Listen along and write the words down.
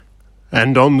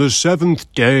And on the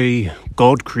seventh day,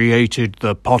 God created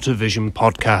the Pottervision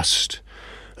podcast,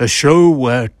 a show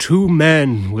where two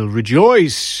men will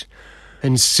rejoice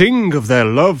and sing of their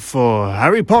love for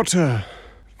Harry Potter,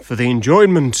 for the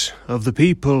enjoyment of the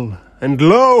people. And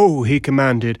lo, he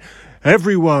commanded,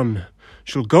 everyone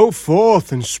shall go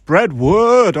forth and spread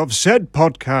word of said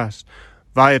podcast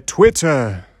via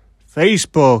Twitter,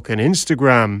 Facebook and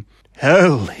Instagram,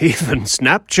 hell, even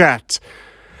Snapchat.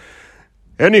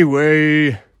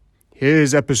 Anyway,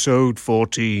 here's episode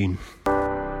 14.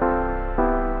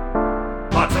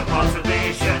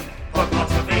 Pottervision,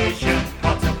 Pottervision,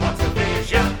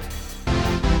 Pottervision.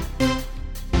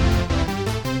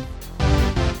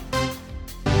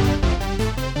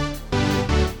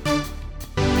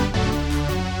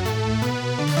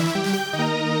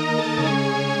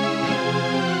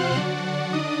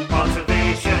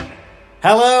 Pottervision.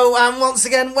 Hello and once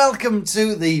again welcome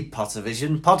to the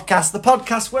Pottervision podcast, the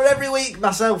podcast where every week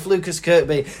myself, Lucas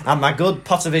Kirkby, and my good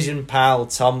Pottervision pal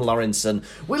Tom Lawrenson,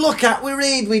 we look at, we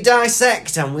read, we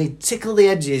dissect and we tickle the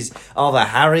edges of a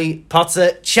Harry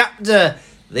Potter chapter.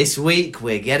 This week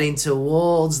we're getting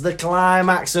towards the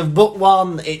climax of book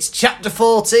 1. It's chapter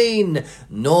 14,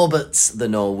 Norbert the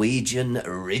Norwegian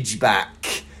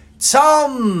Ridgeback.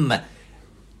 Tom,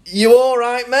 you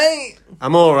alright mate?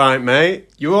 I'm alright, mate.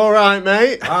 You alright,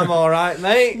 mate? I'm alright,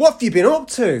 mate. What have you been up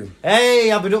to?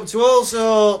 Hey, I've been up to all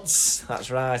sorts.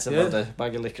 That's right, I've had a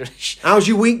bag of licorice. How's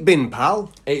your week been,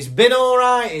 pal? It's been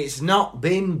alright, it's not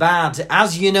been bad.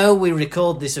 As you know, we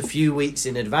record this a few weeks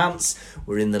in advance.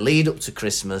 We're in the lead up to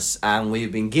Christmas and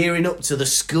we've been gearing up to the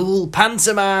school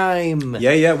pantomime.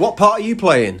 Yeah. What part are you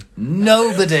playing?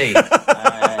 Nobody.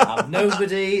 I'm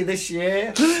nobody this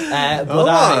year. But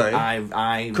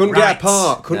I Couldn't get a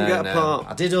part. Couldn't get a No. part.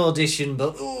 I did audition,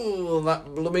 but that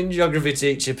blooming geography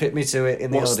teacher picked me to it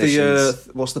in the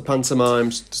auditions. What's the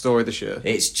pantomime story this year?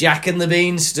 It's Jack and the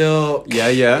Beanstalk.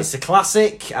 Yeah. It's a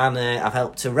classic, and I've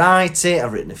helped to write it.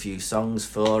 I've written a few songs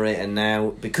for it, and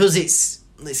now, because it's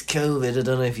COVID, I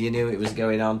don't know if you knew it was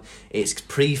going on, it's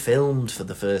pre-filmed for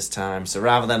the first time. So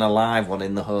rather than a live one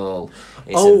in the hall,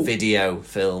 it's a video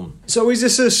film. So is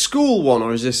this a school one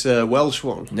or is this a Welsh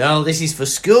one? No, this is for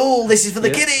school. This is for the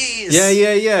kiddies.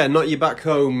 Yeah. Not your back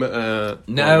home.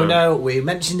 No. We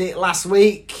mentioned it last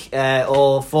week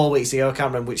or 4 weeks ago. I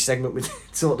can't remember which segment we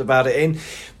talked about it in.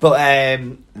 But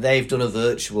they've done a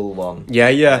virtual one.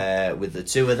 Yeah. With the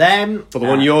two of them. But the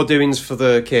one you're doing's for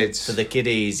the kids. For the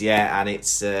kiddies, yeah. And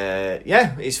it's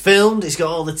filmed. It's got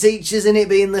all the teachers in it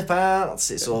being the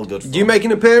parts. It's all good fun. Do you make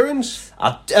an appearance?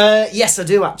 Yes, I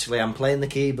do actually. I'm playing the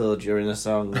keyboard during a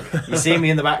song. You see me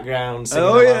in the background singing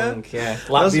along. Yeah.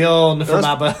 Like Bjorn from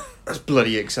ABBA. That's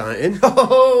bloody exciting.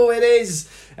 Oh, it is.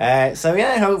 So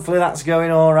yeah, hopefully that's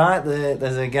going all right.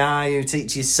 There's a guy who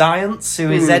teaches science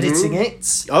who is editing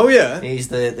it. Oh yeah. He's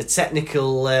the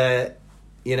technical,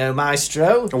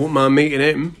 maestro. I wouldn't mind meeting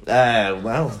him.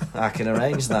 Well, I can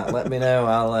arrange that. Let me know.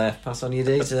 I'll pass on your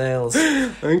details.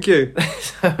 Thank you.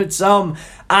 So, Tom,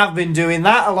 I've been doing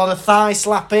that. A lot of thigh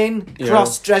slapping,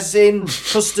 cross-dressing,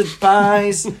 custard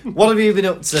pies. What have you been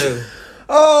up to?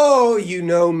 Oh, you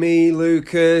know me,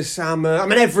 Lucas. I'm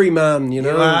an everyman, you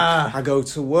know. You are. I go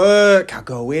to work, I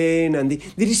go in, and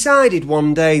they decided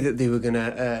one day that they were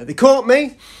gonna. They caught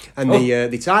me, and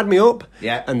they tied me up,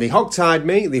 and they hog-tied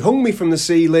me. They hung me from the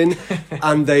ceiling,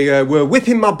 and they were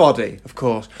whipping my body, of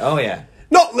course. Oh yeah.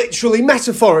 Not literally,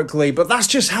 metaphorically, but that's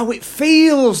just how it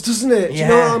feels, doesn't it? Do you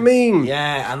know what I mean?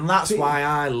 Yeah, and that's why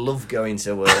I love going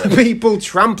to work. People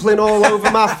trampling all over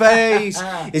my face.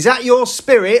 Is that your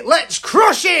spirit? Let's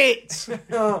crush it!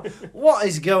 What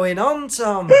is going on,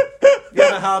 Tom? You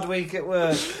had a hard week at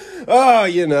work.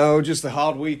 Oh, just a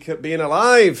hard week at being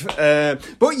alive.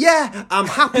 But yeah, I'm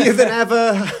happier than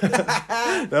ever.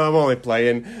 No, I'm only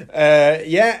playing.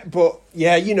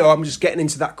 I'm just getting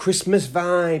into that Christmas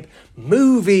vibe.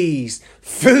 Movies,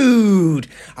 food.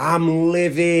 I'm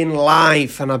living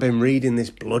life, and I've been reading this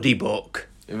bloody book.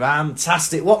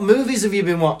 Fantastic. What movies have you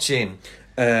been watching?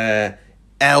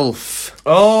 Elf.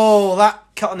 Oh, that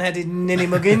cotton-headed Ninny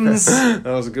Muggins. That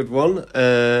was a good one.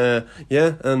 I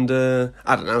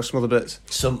don't know, some other bits.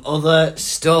 Some other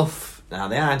stuff. Now,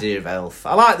 the idea of Elf.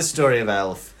 I like the story of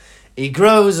Elf. He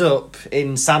grows up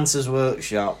in Santa's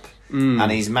workshop,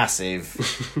 and he's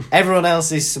massive. Everyone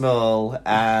else is small,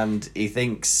 and he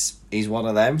thinks he's one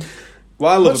of them.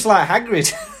 Looks like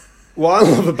Hagrid. What I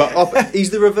love about...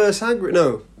 he's the reverse Hagrid,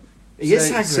 no. He is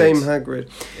Hagrid. Same Hagrid.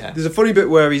 Yeah. There's a funny bit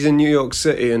where he's in New York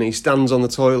City and he stands on the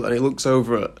toilet and he looks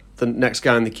over at the next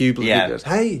guy in the cubicle and he goes,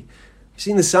 "Hey, you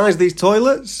seen the size of these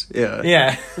toilets?" Yeah.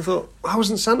 Yeah. I thought, why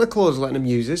wasn't Santa Claus letting him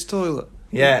use his toilet?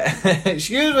 Yeah.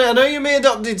 Excuse me, I know you're my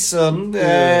adopted son,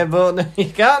 but no, you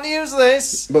can't use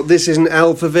this. But this isn't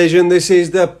Elf-A-Vision, this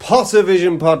is the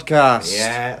Potter-Vision podcast.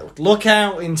 Yeah, look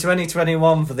out in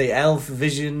 2021 for the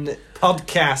Elf-Vision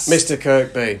podcast. Mr.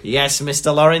 Kirkby, Yes,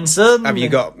 Mr. Lawrenson. have you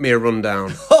got me a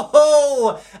rundown?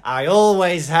 Oh, I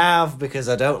always have, because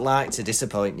I don't like to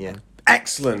disappoint you.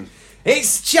 Excellent.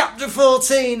 It's chapter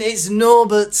 14. It's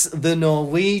Norbert the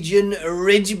Norwegian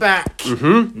Ridgeback.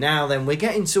 Mm-hmm. Now then, we're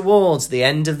getting towards the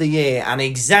end of the year and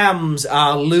exams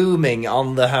are looming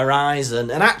on the horizon.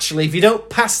 And actually, if you don't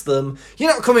pass them,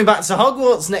 you're not coming back to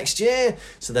Hogwarts next year.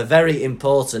 So they're very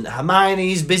important.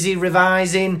 Hermione's busy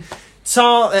revising.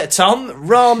 Tom,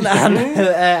 Ron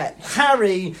and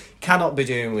Harry cannot be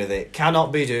doing with it.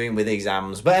 Cannot be doing with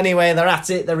exams. But anyway, they're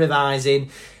at it. They're revising.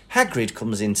 Hagrid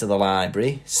comes into the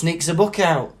library, sneaks a book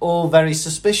out, all very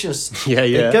suspicious. Yeah.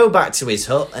 They go back to his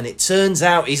hut, and it turns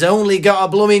out he's only got a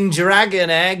blooming dragon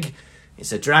egg.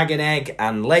 It's a dragon egg,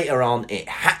 and later on it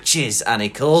hatches, and he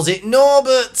calls it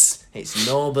Norbert. It's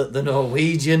Norbert the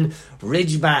Norwegian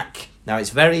Ridgeback. Now, it's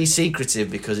very secretive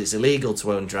because it's illegal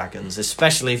to own dragons,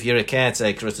 especially if you're a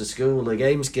caretaker at a school, a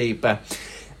gameskeeper.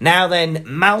 Now then,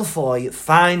 Malfoy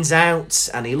finds out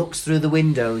and he looks through the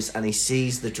windows and he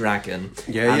sees the dragon.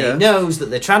 He knows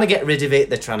that they're trying to get rid of it.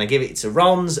 They're trying to give it to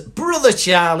Ron's brother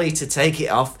Charlie to take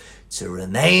it off to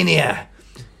Romania.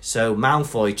 So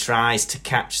Malfoy tries to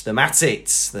catch them at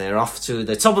it. They're off to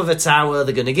the top of a tower.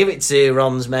 They're going to give it to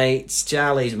Ron's mates,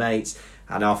 Charlie's mates,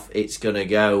 and off it's going to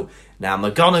go. Now,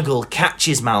 McGonagall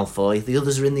catches Malfoy. The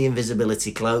others are in the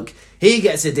invisibility cloak. He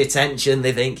gets a detention.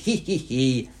 They think,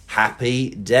 hee, happy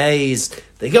days.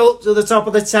 They go up to the top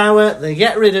of the tower. They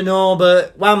get rid of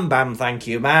Norbert. Wham, bam, thank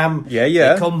you, ma'am.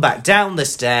 Yeah. They come back down the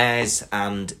stairs,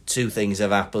 and two things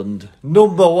have happened.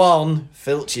 Number one,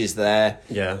 Filch is there.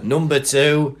 Yeah. Number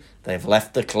two, they've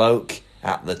left the cloak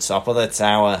at the top of the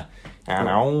tower. And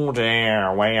oh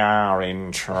dear, we are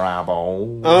in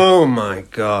trouble. Oh my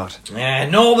god.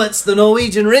 Norbert's the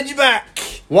Norwegian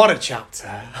Ridgeback. What a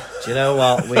chapter. Do you know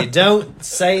what? We don't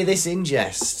say this in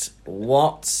jest.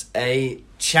 What a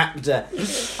chapter.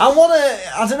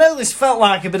 I don't know, this felt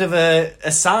like a bit of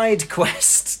a side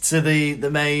quest to the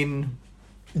main...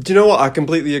 Do you know what? I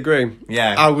completely agree.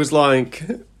 Yeah. I was like,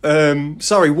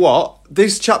 sorry, what?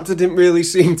 This chapter didn't really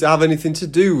seem to have anything to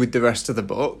do with the rest of the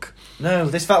book. No,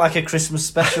 this felt like a Christmas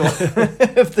special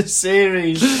of the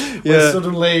series. Where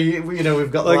suddenly,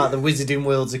 we've got like the Wizarding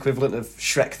World's equivalent of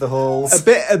Shrek the Halls. A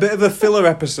bit of a filler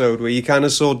episode where you kind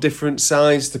of saw different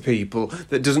sides to people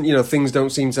that doesn't, things don't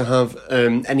seem to have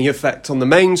any effect on the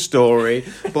main story.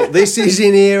 But this is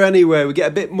in here anyway. We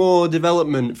get a bit more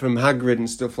development from Hagrid and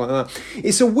stuff like that.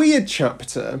 It's a weird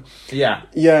chapter. Yeah.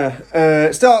 Yeah.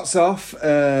 It starts off,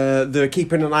 they're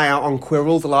keeping an eye out on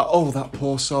Quirrell. They're like, oh, that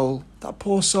poor soul.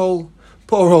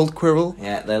 Poor old Quirrell.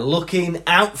 Yeah, they're looking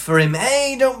out for him.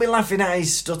 Hey, don't be laughing at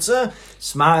his stutter.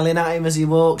 Smiling at him as he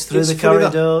walks through the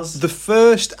corridors. The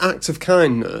first act of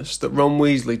kindness that Ron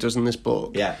Weasley does in this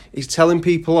book is telling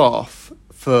people off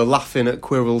for laughing at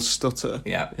Quirrell's stutter.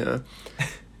 Yeah.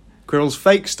 Quirrell's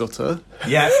fake stutter.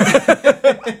 Yeah.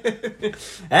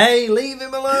 Hey, leave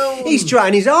him alone. He's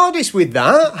trying his hardest with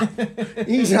that.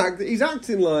 He's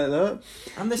acting like that.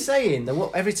 And they're saying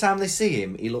that every time they see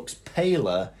him, he looks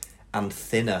paler and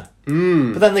thinner.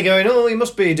 But then they're going, oh, he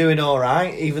must be doing all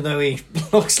right, even though he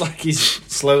looks like he's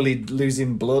slowly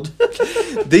losing blood.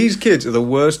 These kids are the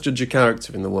worst judge of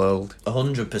character in the world.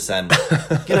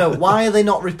 100%. Why are they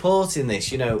not reporting this?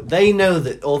 They know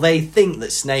that, or they think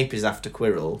that Snape is after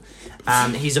Quirrell,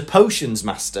 and he's a potions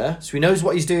master, so he knows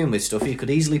what he's doing with stuff. He could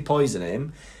easily poison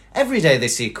him. Every day they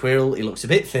see Quirrell, he looks a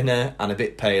bit thinner and a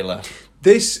bit paler.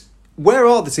 Where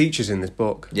are the teachers in this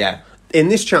book? Yeah. In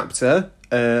this chapter...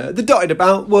 they're dotted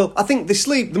about. Well, I think they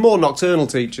sleep, the more nocturnal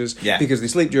teachers, because they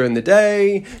sleep during the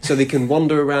day, so they can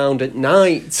wander around at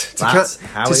night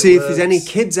to see if there's any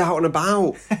kids out and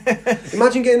about.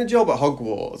 Imagine getting a job at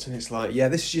Hogwarts, and it's like,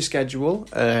 this is your schedule.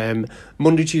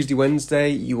 Monday, Tuesday, Wednesday,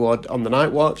 you are on the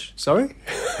night watch. Sorry?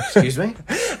 Excuse me?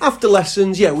 After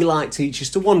lessons, we like teachers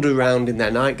to wander around in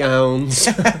their nightgowns.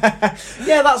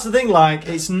 Yeah, that's the thing,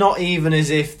 it's not even as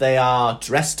if they are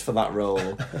dressed for that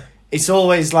role. It's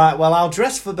always like, well, I'll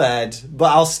dress for bed,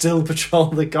 but I'll still patrol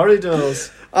the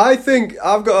corridors. I think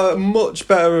I've got a much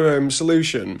better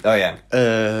solution. Oh, yeah.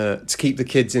 To keep the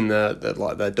kids in their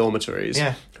dormitories.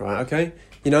 Yeah. Right, okay.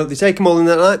 They take them all in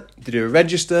that night, they do a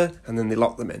register, and then they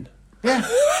lock them in. Yeah.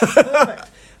 Perfect.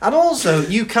 And also,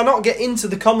 you cannot get into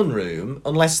the common room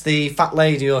unless the fat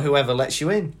lady or whoever lets you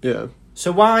in. Yeah.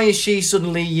 So why is she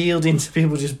suddenly yielding to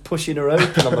people just pushing her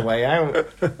open on the way out?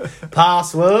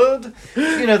 Password?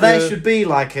 There should be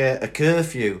like a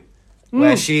curfew.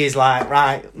 where she is like,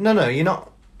 right, no, you're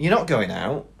not going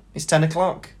out. It's 10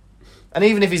 o'clock. And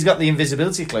even if he's got the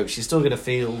invisibility cloak, she's still going to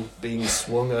feel being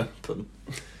swung up. And...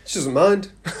 She doesn't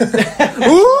mind. Ooh,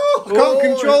 I can't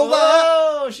control that.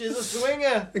 Oh, she's a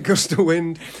swinger. A gust of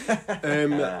wind.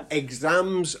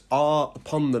 Exams are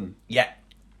upon them. Yeah.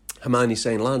 Hermione's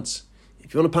saying, lads,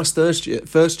 if you want to pass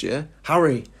first year,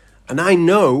 hurry. And I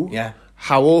know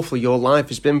how awful your life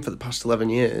has been for the past 11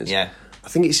 years. Yeah. I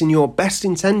think it's in your best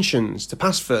intentions to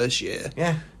pass first year.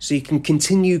 Yeah. So you can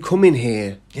continue coming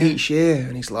here each year.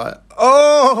 And he's like,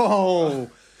 oh!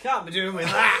 Can't be doing with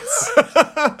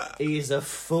that. He is a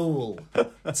fool.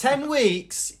 10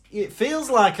 weeks, it feels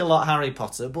like a lot, Harry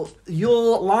Potter, but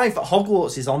your life at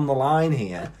Hogwarts is on the line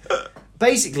here.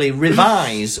 Basically,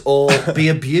 revise or be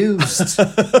abused.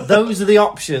 Those are the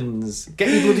options. Get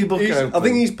your bloody book open. I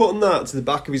think he's putting that to the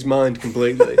back of his mind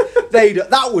completely.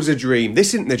 That was a dream.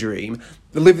 This isn't the dream.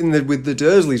 Living with the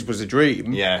Dursleys was a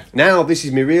dream. Yeah. Now this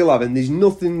is my real life, and there's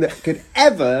nothing that could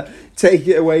ever take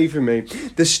it away from me.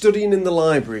 They're studying in the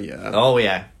library, yeah? Oh,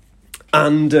 yeah.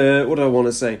 And what do I want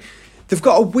to say? They've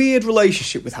got a weird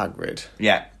relationship with Hagrid.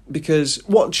 Yeah. Because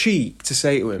what cheek to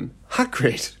say to him,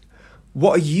 Hagrid,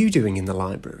 what are you doing in the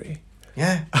library?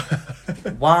 Yeah.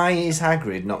 Why is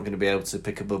Hagrid not going to be able to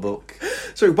pick up a book?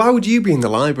 Sorry, why would you be in the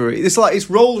library? It's like it's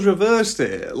roles reversed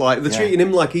here. Like they're treating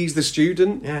him like he's the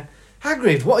student. Yeah.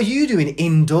 Hagrid, what are you doing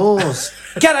indoors?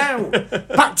 Get out!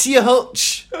 Back to your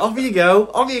hutch. Off you go.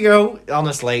 Off you go.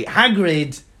 Honestly,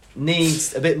 Hagrid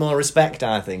needs a bit more respect,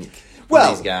 I think.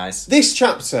 Well, these guys. This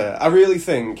chapter, I really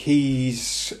think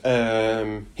he's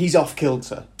off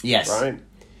kilter. Yes. Right.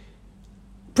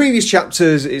 Previous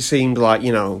chapters, it seemed like,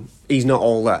 he's not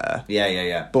all there.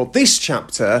 Yeah. But this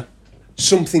chapter,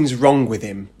 something's wrong with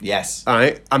him. Yes.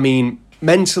 Right? I mean,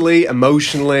 mentally,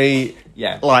 emotionally.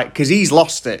 Yeah. Because he's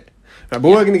lost it. Right, but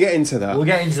we're going to get into that. We'll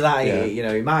get into that.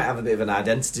 Yeah. He might have a bit of an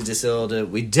identity disorder.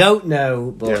 We don't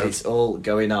know, but it's all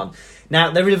going on.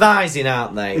 Now, they're revising,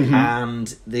 aren't they? Mm-hmm.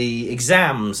 And the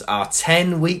exams are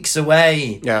 10 weeks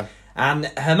away. Yeah. And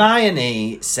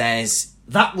Hermione says...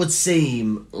 That would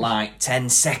seem like 10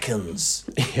 seconds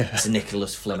to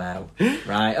Nicholas Flamel,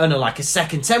 right? Oh, no, like a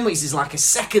second. 10 weeks is like a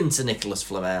second to Nicholas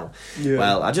Flamel. Yeah.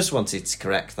 Well, I just wanted to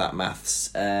correct that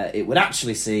maths. It would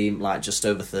actually seem like just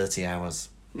over 30 hours.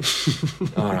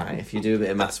 All right, if you do a bit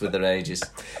of maths with their ages.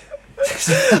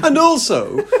 And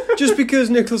also, just because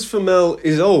Nicholas Flamel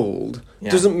is old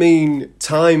doesn't mean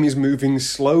time is moving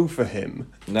slow for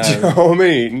him. No. Do you know what I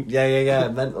mean? Yeah,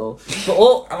 mental.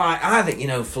 But I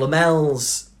think,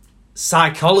 Flamel's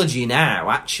psychology now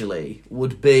actually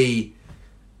would be,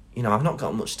 I've not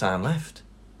got much time left.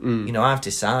 I've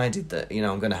decided that,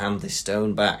 I'm going to hand this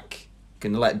stone back.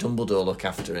 Going to let Dumbledore look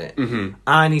after it. Mm-hmm.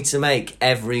 I need to make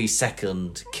every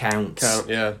second count.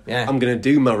 Yeah. I'm going to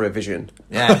do my revision.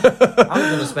 Yeah. I'm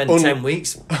going to spend 10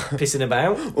 weeks pissing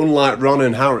about. Unlike Ron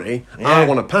and Harry, I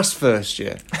want to pass first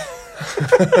year.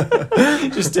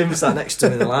 Just him sat next to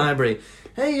him in the library.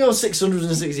 Hey, you're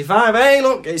 665. Hey,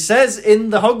 look, it says in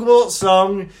the Hogwarts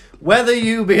song, whether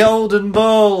you be old and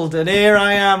bald, and here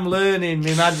I am learning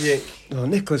me magic. Oh,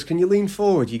 Nicholas, can you lean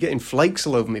forward? You're getting flakes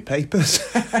all over my papers.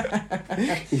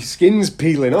 Your skin's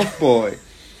peeling off, boy.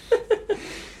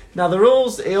 Now, the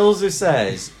rules, it also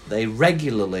says they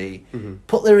regularly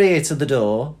put their ear to the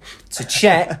door to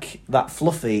check that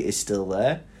Fluffy is still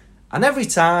there, and every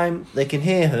time they can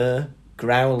hear her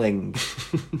growling.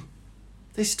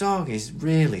 This dog is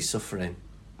really suffering.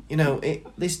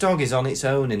 This dog is on its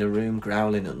own in a room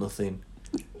growling at nothing,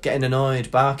 getting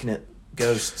annoyed, barking at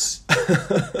ghosts.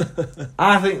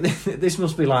 I think this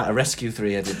must be like a rescue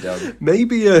three-headed dog.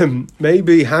 Maybe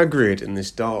Hagrid and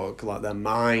this dog, like their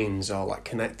minds are like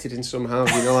connected in somehow.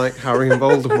 Like Harry and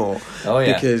Voldemort. Oh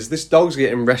yeah. Because this dog's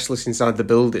getting restless inside the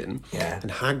building. Yeah.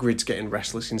 And Hagrid's getting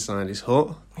restless inside his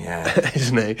hut. Yeah.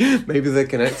 Isn't he? Maybe they're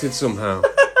connected somehow.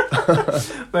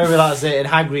 Maybe that's it. And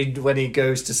Hagrid, when he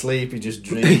goes to sleep, he just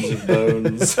dreams of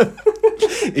bones.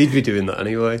 He'd be doing that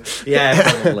anyway.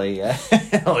 Yeah, probably, yeah.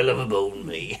 Oh, I love a bone,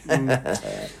 me.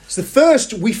 So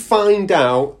first we find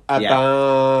out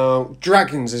about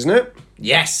dragons, isn't it?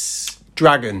 Yes.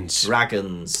 Dragons.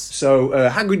 So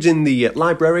Hagrid's in the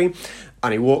library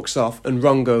and he walks off and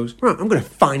Ron goes, right, I'm going to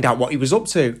find out what he was up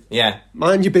to. Yeah.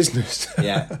 Mind your business.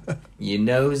 Yeah. You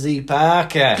nosy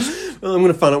Parker. Well, I'm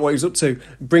going to find out what he's up to.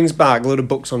 Brings back a load of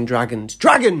books on dragons.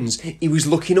 Dragons! He was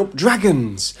looking up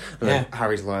dragons. And then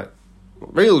Harry's like,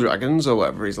 real dragons or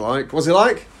whatever he's like. What's he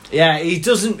like? Yeah, he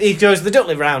goes, they don't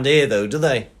live around here though, do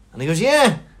they? And he goes,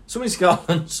 yeah, some in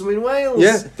Scotland, some in Wales.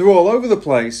 Yeah, they're all over the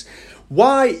place.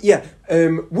 Why? Yeah,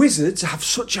 wizards have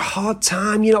such a hard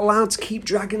time. You're not allowed to keep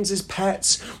dragons as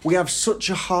pets. We have such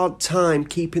a hard time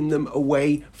keeping them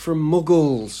away from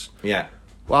muggles. Yeah.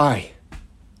 Why?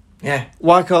 Yeah.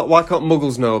 Why can't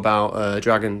muggles know about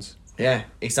dragons? Yeah,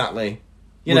 exactly.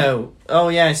 You know,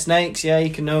 snakes, yeah,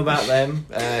 you can know about them.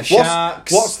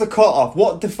 Sharks. What's the cut-off?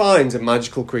 What defines a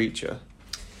magical creature?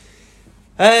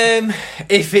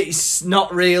 If it's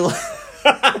not real.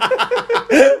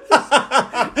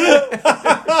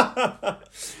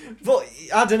 But,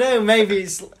 I don't know, maybe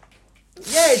it's...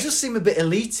 Yeah, it does seem a bit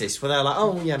elitist, where they're like,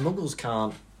 oh, yeah, muggles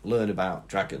can't learn about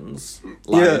dragons.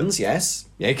 Lions, yes.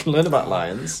 Yeah, you can learn about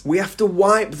lions. We have to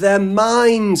wipe their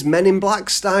minds, Men in Black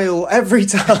style, every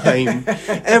time.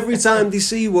 Every time they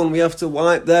see one, we have to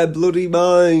wipe their bloody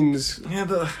minds. Yeah,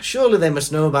 but surely they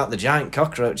must know about the giant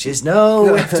cockroaches.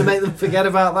 No, we have to make them forget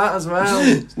about that as well.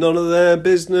 It's none of their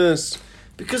business.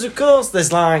 Because, of course, there's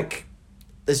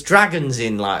dragons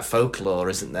in, like, folklore,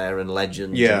 isn't there, and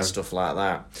legends and stuff like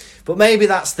that. But maybe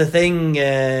that's the thing,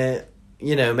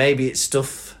 maybe it's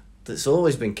stuff that's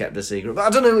always been kept a secret. But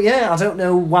I don't know, I don't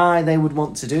know why they would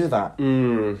want to do that.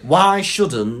 Why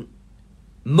shouldn't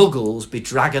muggles be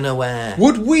dragon aware?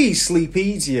 Would we sleep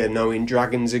easier knowing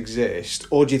dragons exist?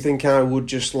 Or do you think I would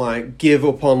just, like, give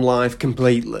up on life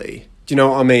completely? Do you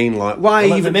know what I mean? Like, why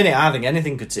Well, even... at the minute, I think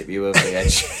anything could tip you over the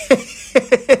edge.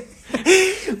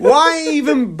 Why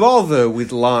even bother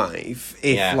with life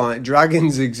if, like,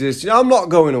 dragons exist? I'm not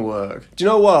going to work. Do you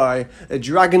know why? A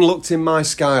dragon looked in my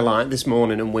skylight this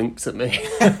morning and winked at me.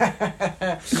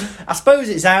 I suppose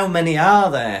it's how many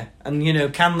are there? And,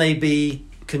 can they be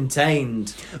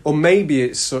contained? Or maybe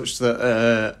it's such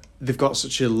that they've got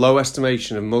such a low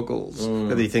estimation of muggles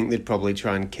that they think they'd probably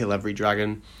try and kill every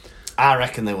dragon. I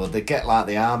reckon they would. They'd get, like,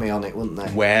 the army on it, wouldn't they?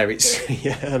 Where it's...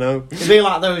 Yeah, I know. It'd be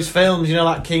like those films,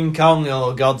 like King Kong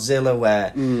or Godzilla,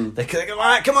 where they go,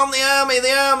 right, come on, the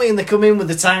army, and they come in with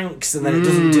the tanks, and then it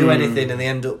doesn't do anything, and they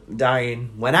end up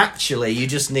dying. When actually, you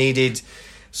just needed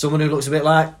someone who looks a bit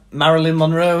like Marilyn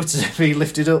Monroe to be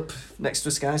lifted up next to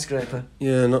a skyscraper.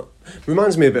 Yeah,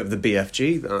 reminds me a bit of the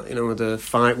BFG, that, with the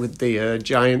fight with the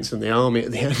giants and the army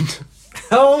at the end.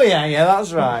 Oh, yeah,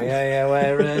 that's right. Yeah,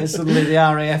 where suddenly the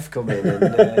RAF come in and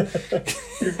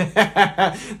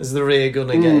there's the rear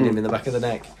gunner getting him in the back of the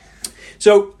neck.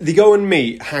 So they go and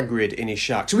meet Hagrid in his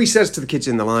shack. So he says to the kids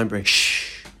in the library,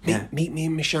 shh, meet me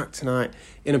in my shack tonight.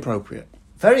 Inappropriate.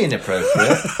 Very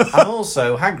inappropriate. And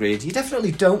also, Hagrid, you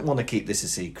definitely don't want to keep this a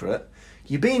secret.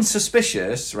 You're being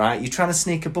suspicious, right? You're trying to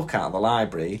sneak a book out of the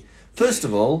library. First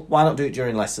of all, why not do it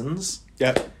during lessons?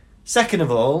 Yeah. Second of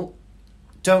all,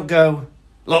 don't go,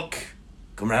 look,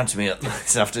 come round to me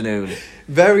this afternoon.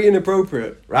 Very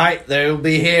inappropriate. Right, they'll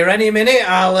be here any minute.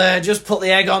 I'll just put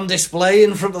the egg on display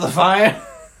in front of the fire.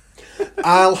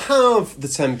 I'll have the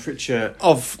temperature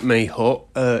of my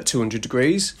hut 200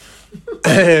 degrees.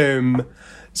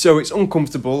 So it's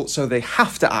uncomfortable, so they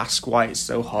have to ask why it's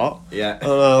so hot. Yeah. And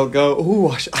I'll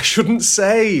go, I shouldn't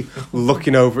say,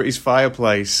 looking over at his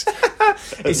fireplace.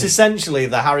 It's essentially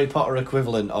the Harry Potter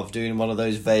equivalent of doing one of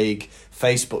those vague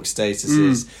Facebook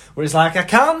statuses where it's like, I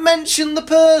can't mention the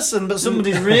person, but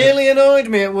somebody's really annoyed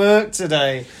me at work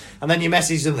today. And then you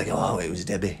message them, like, oh, it was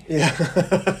Debbie. Yeah.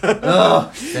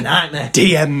 Oh, it's a nightmare.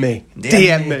 DM me.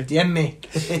 DM me.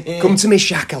 Come to me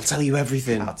shack, I'll tell you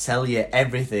everything. I'll tell you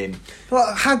everything.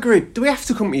 Well, Hagrid, do we have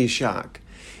to come to your shack?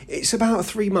 It's about a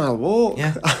 3-mile walk.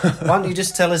 Yeah. Why don't you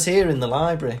just tell us here in the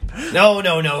library? No.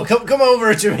 Come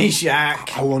over to me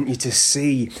shack. I want you to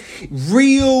see.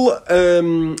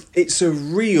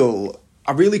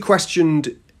 I really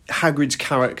questioned Hagrid's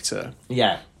character.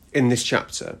 Yeah. In this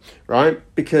chapter, right?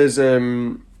 Because, how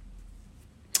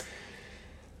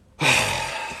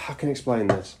can I explain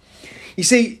this? You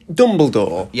see,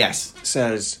 Dumbledore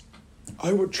says,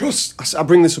 I would trust... I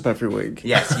bring this up every week.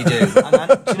 Yes, you do.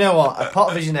 And do you know what? A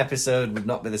Pottervision episode would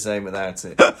not be the same without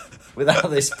it. Without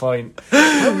this point.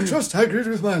 I would trust Hagrid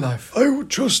with my life. I would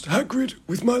trust Hagrid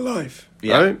with my life.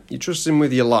 Yeah. Right? You trust him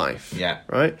with your life. Yeah.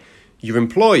 Right? Your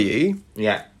employee...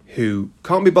 Yeah. Who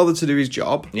can't be bothered to do his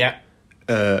job... Yeah.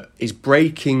 Is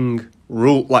breaking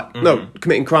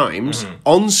committing crimes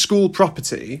on school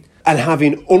property and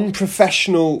having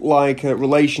unprofessional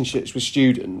relationships with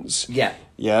students. Yeah.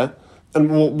 Yeah. And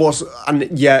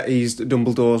he's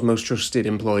Dumbledore's most trusted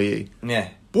employee.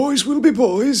 Yeah. Boys will be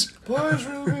boys. Boys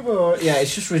will be boys. Yeah,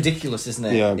 it's just ridiculous, isn't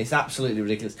it? Yeah. It's absolutely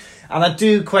ridiculous. And I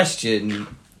do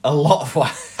question a lot of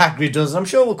what Hagrid does. I'm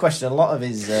sure we'll question a lot of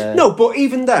his... No, but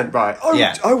even then, right,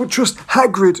 I would trust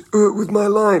Hagrid with my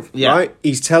life, right?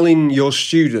 He's telling your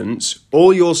students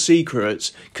all your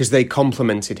secrets because they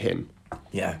complimented him.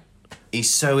 Yeah. He's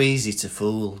so easy to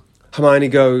fool. Hermione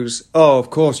goes, "Oh, of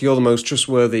course, you're the most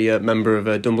trustworthy member of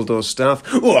Dumbledore's staff."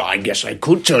 Well, I guess I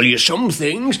could tell you some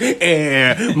things.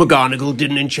 McGonagall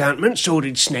did an enchantment, so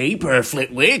did Snape,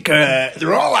 Flitwick.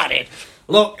 They're all at it.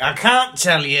 Look, I can't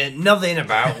tell you nothing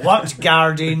about what's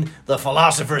guarding the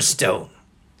Philosopher's Stone.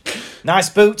 Nice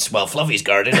boots. Well, Fluffy's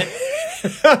guarding it.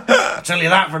 I'll tell you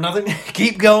that for nothing.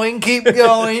 Keep going, keep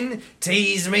going.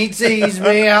 Tease me,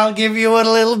 I'll give you a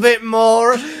little bit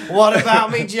more. What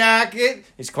about me jacket?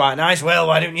 It's quite nice. Well,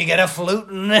 why don't you get a flute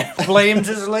and play him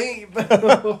to sleep?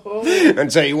 And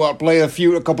tell you what, play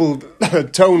a couple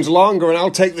tones longer and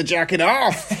I'll take the jacket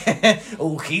off.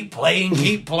 Oh, keep playing.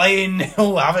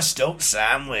 Oh, have a stuffed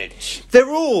sandwich. They're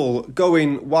all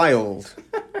going wild,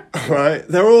 right?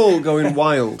 They're all going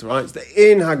wild, right? They're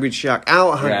in Hagrid's shack,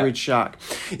 out Hagrid's shack.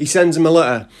 He sends him a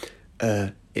letter.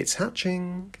 It's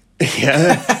hatching.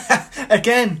 Yeah.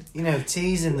 Again,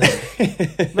 teasing them.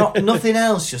 Nothing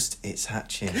else, just it's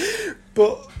hatching.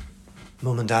 But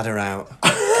Mum and Dad are out.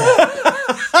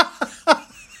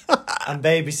 I'm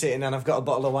babysitting and I've got a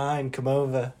bottle of wine. Come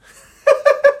over.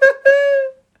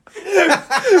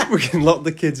 we can lock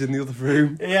the kids in the other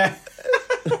room. Yeah.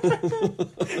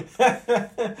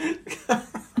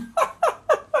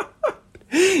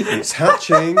 It's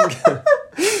hatching.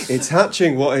 It's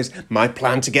hatching. What is my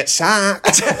plan to get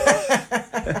sacked?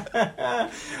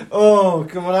 Oh,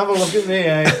 come on, have a look at me,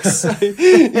 X.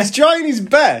 He's trying his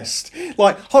best.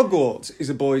 Like, Hogwarts is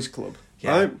a boys' club,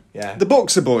 right? Yeah. The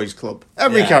book's a boys' club.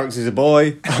 Every Yeah. character's a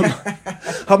boy.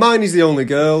 Hermione's the only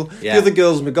girl. Yeah. The other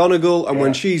girl's McGonagall, and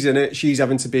when she's in it, she's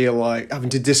having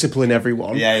to discipline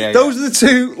everyone. Yeah. Those are the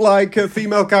two,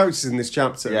 female characters in this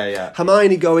chapter. Yeah.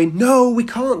 Hermione going, "No, we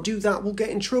can't do that. We'll get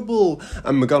in trouble."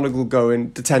 And McGonagall going,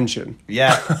 "Detention."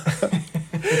 Yeah.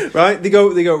 Right? They go,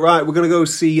 right, we're going to go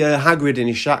see Hagrid in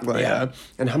his shack later. Yeah.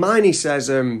 And Hermione says,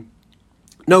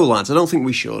 "No, lads, I don't think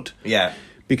we should. Yeah.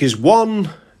 Because one,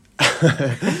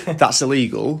 that's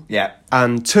illegal. Yeah.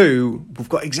 And two, we've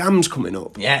got exams coming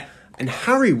up." Yeah. And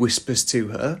Harry whispers to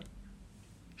her,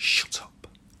 "Shut up."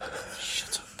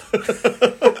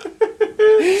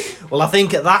 Well, I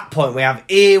think at that point we have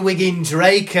earwigging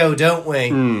Draco, don't we?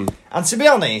 And to be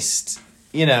honest,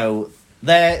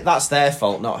 that's their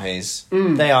fault, not his.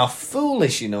 They are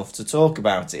foolish enough to talk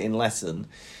about it in lesson.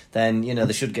 Then,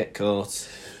 they should get caught.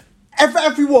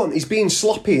 Everyone is being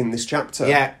sloppy in this chapter.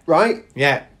 Yeah. Right?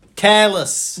 Yeah.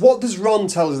 Careless. What does Ron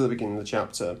tell us at the beginning of the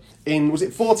chapter? Was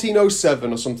it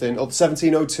 1407 or something, or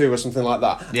 1702 or something like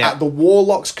that? Yeah. At the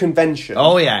Warlocks Convention.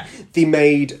 Oh, yeah. They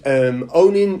made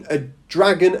owning a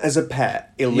dragon as a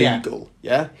pet illegal.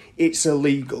 Yeah? It's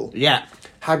illegal. Yeah.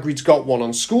 Hagrid's got one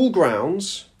on school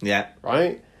grounds, Yeah.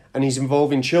 right? And he's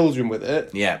involving children with it.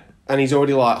 Yeah. And he's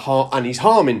already and he's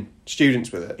harming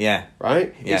students with it. Yeah.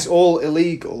 Right? Yeah. It's all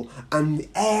illegal. And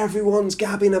everyone's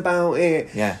gabbing about it.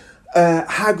 Yeah.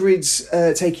 Hagrid's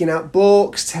taking out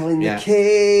books, telling the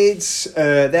kids.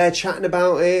 They're chatting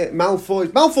about it.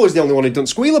 Malfoy's the only one who doesn't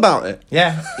squeal about it.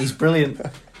 Yeah, he's brilliant.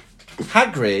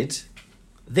 Hagrid,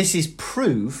 this is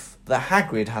proof that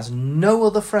Hagrid has no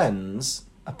other friends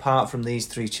apart from these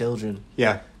three children.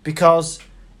 Yeah. Because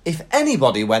if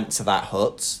anybody went to that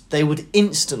hut, they would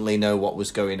instantly know what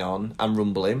was going on and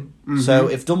rumble him. Mm-hmm. So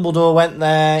if Dumbledore went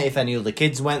there, if any other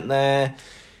kids went there,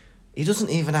 he doesn't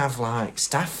even have,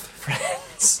 staff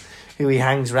friends who he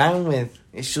hangs around with.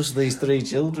 It's just these three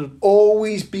children.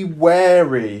 Always be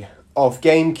wary of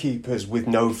gamekeepers with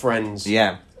no friends.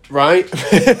 Yeah. Right?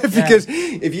 Because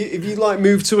if you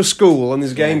move to a school and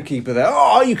there's a gamekeeper there,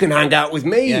 "Oh, you can hang out with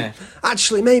me." Yeah.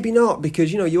 Actually, maybe not,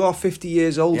 because you are 50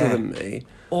 years older than me.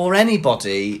 Or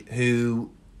anybody who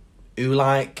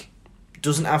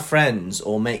doesn't have friends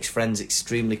or makes friends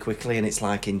extremely quickly and it's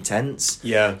intense.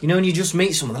 Yeah. When you just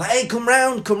meet someone, they're like, "Hey, come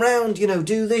round,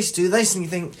 do this, and you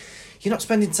think, you're not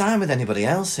spending time with anybody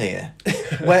else here.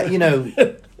 Where,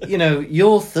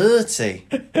 you're 30.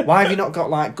 Why have you not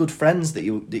got good friends that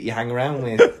you hang around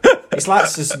with? It's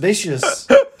suspicious.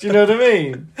 Do you know what I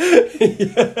mean?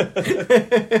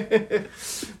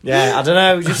 Yeah, I don't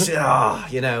know, just a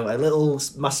little,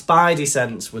 my spidey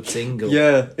sense would tingle.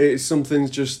 Yeah, it's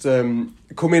something's just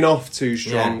coming off too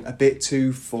strong, a bit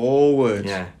too forward.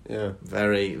 Yeah. Yeah.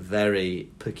 Very, very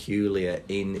peculiar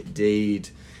indeed.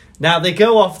 Now they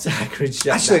go off to Hagrid's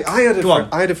shack. Actually, I had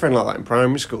a friend like that in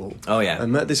primary school. Oh, yeah. I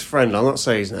met this friend, I'll not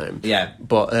say his name. Yeah.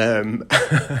 But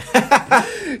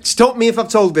stop me if I've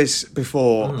told this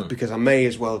before, because I may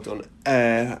as well have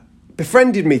done.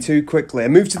 Befriended me too quickly. I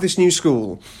moved to this new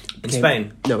school. In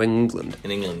Spain? No, in England.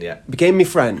 In England, yeah. Became my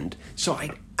friend.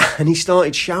 And he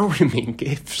started showering me in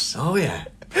gifts. Oh, yeah.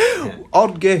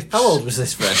 Odd gifts. How old was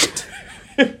this friend?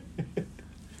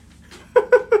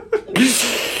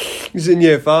 He's in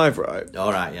year 5, right?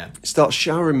 All right, yeah. He starts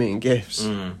showering me in gifts.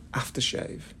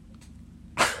 Aftershave.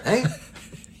 Hey?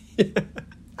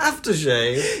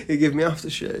 Aftershave? He gave me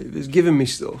aftershave. He's giving me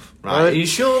stuff. Right. Are you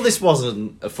sure this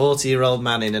wasn't a 40-year-old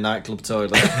man in a nightclub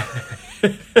toilet?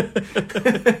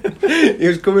 He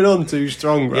was coming on too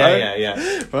strong, right?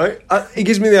 Yeah. Right? He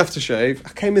gives me the aftershave.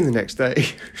 I came in the next day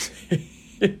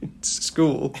to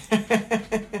school.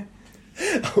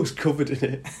 I was covered in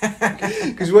it.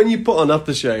 Because when you put on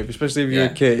aftershave, especially if you're a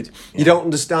kid, you don't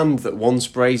understand that one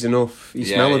spray's enough. You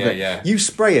smell of it. Yeah. You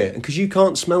spray it, and because you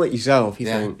can't smell it yourself, you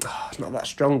think, it's not that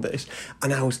strong, this.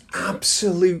 And I was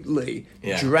absolutely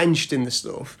drenched in the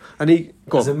stuff. And he...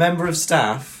 As a member of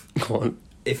staff... Go on.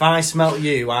 If I smelt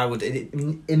you, I would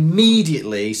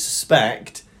immediately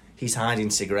suspect he's hiding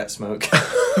cigarette smoke.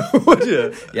 Would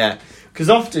you? Yeah, because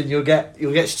often you'll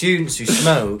get students who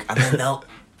smoke, and then they'll,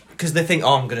 because they think,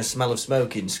 I'm going to smell of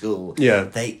smoke in school. Yeah.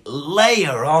 They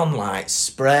layer on like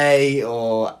spray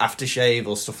or aftershave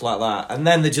or stuff like that, and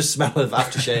then they just smell of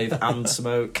aftershave and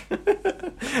smoke.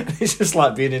 It's just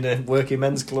like being in a working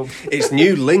men's club. It's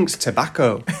new Lynx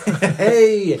tobacco.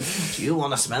 Hey, do you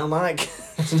want to smell like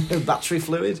battery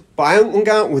fluid? But I hung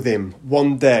out with him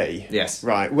one day. Yes.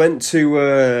 Right. Went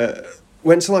to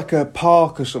like a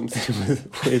park or something.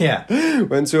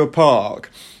 Went to a park,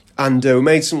 and we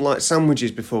made some like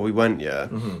sandwiches before we went. Yeah.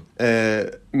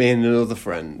 Mm-hmm. Me and another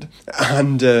friend,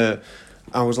 and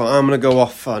I was like, I'm gonna go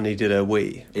off. I needed a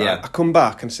wee. Right? Yeah. I come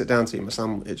back and sit down to eat my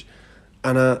sandwich,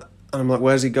 and I'm like,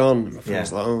 where's he gone? And my friend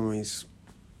was like, oh,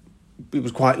 he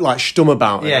was quite like stum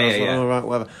about it. I was like, all right,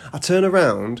 whatever. I turn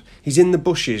around, he's in the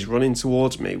bushes running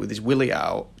towards me with his willy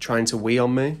out, trying to wee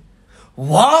on me.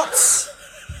 What?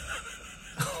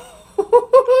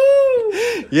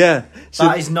 Yeah. So,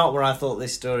 that is not where I thought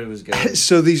this story was going.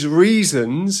 So these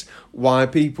reasons why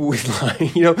people with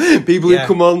like, people who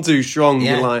come on too strong,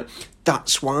 you're like,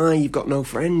 that's why you've got no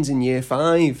friends in year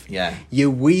 5. Yeah.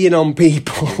 You're weeing on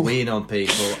people.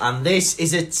 And this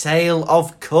is a tale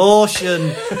of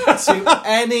caution to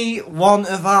any one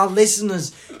of our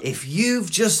listeners. If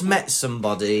you've just met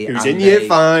somebody who's in year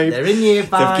 5, they're in year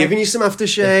 5, they've given you some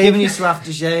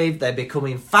aftershave, they're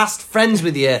becoming fast friends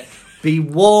with you, be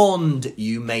warned,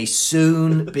 you may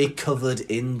soon be covered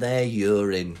in their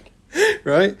urine.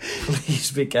 Right?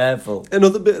 Please be careful.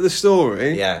 Another bit of the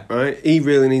story. Yeah. Right? He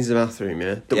really needs a bathroom,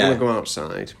 yeah? Don't want to go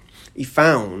outside. He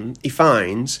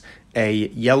finds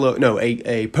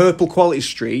a purple quality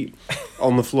street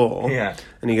on the floor. Yeah.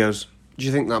 And he goes, do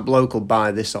you think that bloke will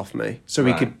buy this off me? So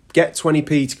he could get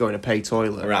 20p to go in a pay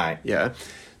toilet. Right. Yeah.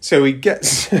 So he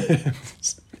gets...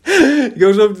 he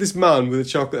goes over to this man with a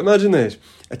chocolate. Imagine this.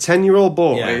 A 10-year-old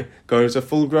boy goes a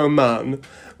full-grown man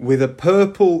with a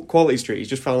purple quality street. He's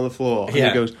just found on the floor. And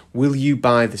he goes, will you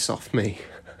buy this off me?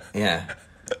 Yeah.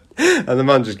 And the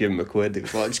man just gave him a quid. He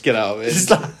was like, just get out of it.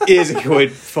 Here's a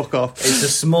quid. Fuck off. It's a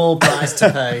small price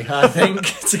to pay, I think,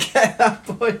 to get that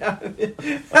boy out of here.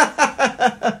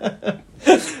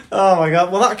 Oh my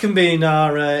god! Well, that can be in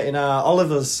our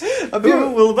Oliver's.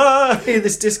 Who will buy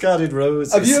this discarded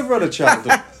rose? Have you ever had a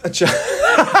childhood?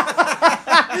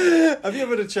 Have you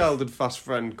ever had a childhood fast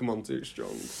friend come on too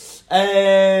strong?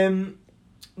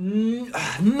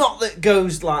 Not that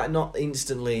goes like not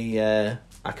instantly. I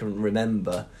can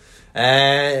remember.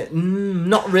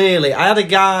 Not really. I had a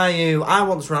guy who I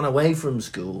once ran away from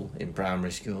school in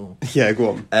primary school. Yeah, go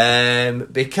on.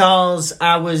 Because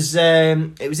I was,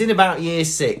 it was in about year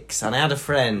 6, and I had a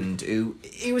friend who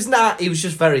he was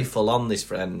just very full on. This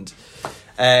friend,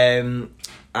 and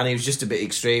he was just a bit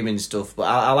extreme and stuff. But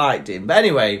I liked him. But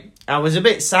anyway, I was a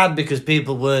bit sad because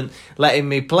people weren't letting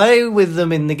me play with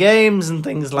them in the games and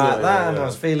things like that, and I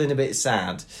was feeling a bit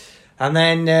sad. And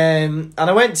then, and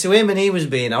I went to him and he was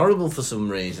being horrible for some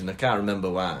reason. I can't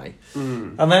remember why.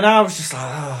 And then I was just like,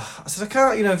 I said, I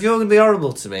can't, if you're going to be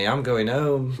horrible to me, I'm going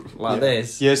home like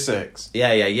this. Year 6.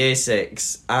 Yeah, year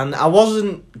 6. And I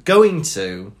wasn't going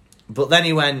to, but then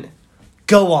he went,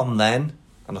 go on then.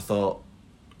 And I thought,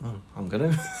 I'm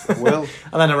going to. Well.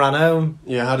 And then I ran home.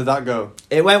 Yeah, how did that go?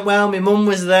 It went well. My mum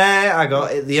was there. I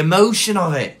got the emotion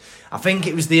of it. I think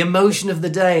it was the emotion of the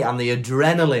day and the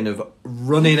adrenaline of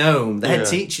running home. The head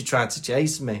teacher tried to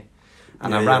chase me,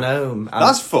 and I ran home. And,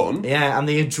 that's fun. Yeah, and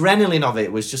the adrenaline of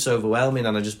it was just overwhelming,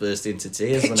 and I just burst into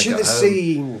tears when I got home. Picture the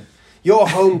scene. Your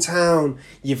hometown.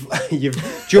 You've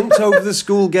jumped over the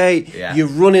school gate. Yeah. You're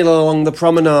running along the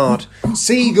promenade.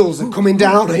 Seagulls are coming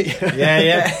down at you.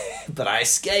 Yeah. But I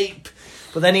escape.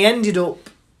 But then he ended up.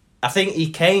 I think he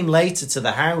came later to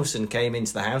the house and came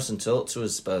into the house and talked to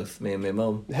us both, me and my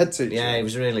mum. Head teacher? Yeah, he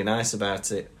was really nice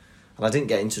about it. And I didn't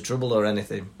get into trouble or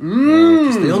anything.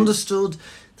 Because they understood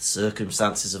the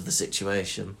circumstances of the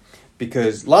situation.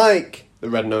 because, like the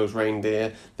red-nosed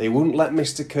reindeer, they wouldn't let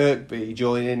Mr. Kirkby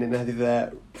join in any of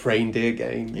their reindeer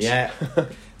games. Yeah.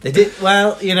 They did,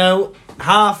 well, you know,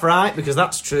 half right, because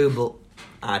that's true, but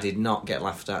I did not get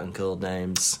laughed at and called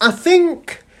names. I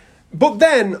think... But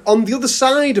then, on the other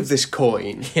side of this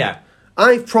coin, Yeah.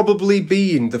 I've probably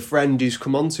been the friend who's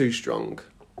come on too strong.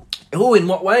 Oh, in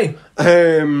what way?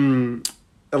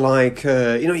 Like,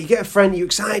 you know, you get a friend, you're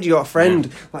excited you got a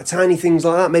friend, like tiny things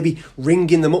like that, maybe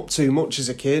ringing them up too much as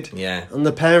a kid. Yeah. And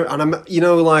the parent, and I'm, you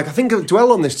know, like, I think I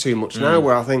dwell on this too much now,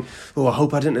 where I think, oh, I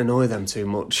hope I didn't annoy them too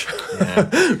much.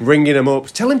 Yeah. Ringing them up,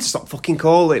 tell him to stop fucking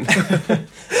calling.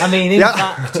 I mean, in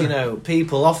fact, you know,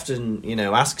 people often, you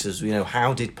know, ask us, you know,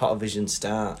 how did Pottervision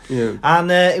start? Yeah. And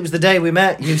it was the day we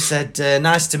met. You said,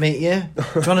 nice to meet you.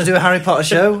 Do you want to do a Harry Potter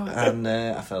show? And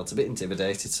I felt a bit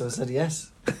intimidated, so I said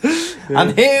yes.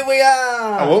 And here we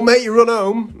are. I won't make you run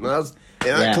home.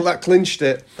 That clinched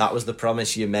it. That was the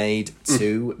promise you made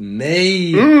to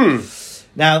me.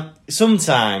 Now,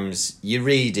 sometimes you're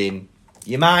reading,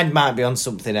 your mind might be on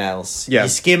something else. Yeah. You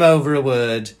skim over a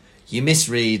word, you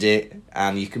misread it,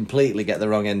 and you completely get the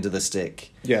wrong end of the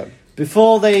stick. Yeah.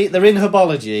 Before they're in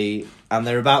herbology and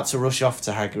they're about to rush off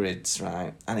to Hagrid's,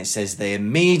 right? And it says they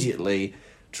immediately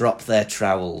drop their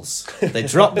trowels. They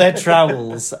drop their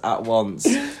trowels at once.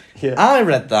 Yeah. I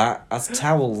read that as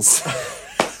towels.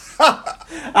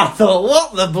 I thought,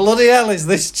 what the bloody hell is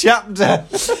this chapter?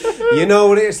 You know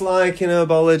what it's like in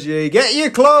herbology. Get your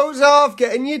clothes off,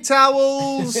 get in your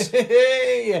towels.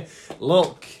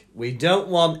 Look, we don't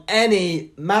want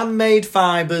any man-made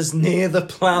fibres near the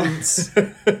plants.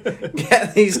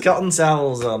 Get these cotton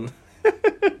towels on.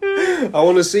 I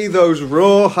want to see those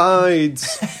raw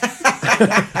hides.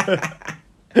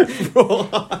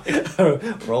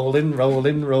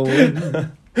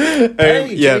 Rolling.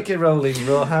 Hey, yeah. take a rolling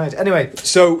rawhide. Anyway,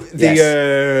 So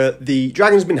the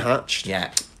dragon's been hatched.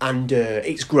 yeah, And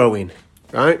it's growing,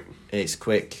 right? it's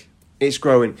quick. It's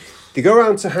growing. They go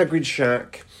around to Hagrid's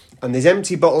shack, and there's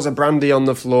empty bottles of brandy on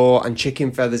the floor and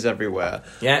chicken feathers everywhere.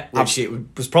 Yeah, which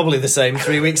it was probably the same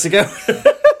 3 weeks ago.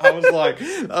 I was like,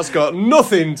 that's got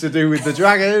nothing to do with the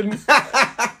dragon.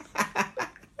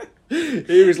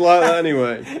 He was like that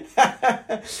anyway.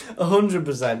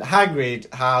 100%.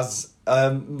 Hagrid has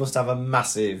must have a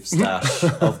massive stash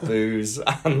of booze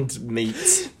and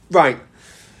meat. Right.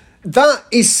 That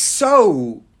is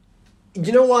so...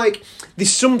 You know, like,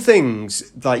 there's some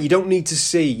things that you don't need to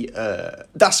see.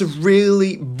 That's a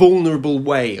really vulnerable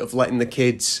way of letting the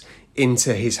kids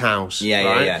into his house. Yeah,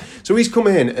 right? yeah. So he's come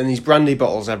in and there's brandy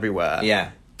bottles everywhere.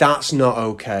 Yeah. That's not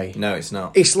okay. No, it's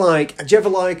not. It's like, do you ever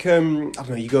like, I don't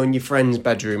know, you go in your friend's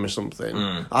bedroom or something.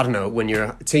 I don't know, when you're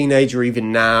a teenager,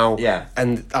 even now. Yeah.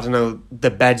 And, I don't know, the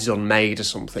bed's unmade or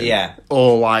something. Yeah.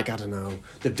 Or like, I don't know,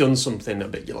 they've done something a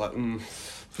bit, you're like,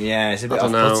 Yeah, it's a bit I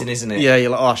don't know. off-putting, isn't it? Yeah,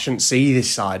 you're like, oh, I shouldn't see this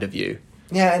side of you.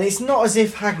 Yeah, and it's not as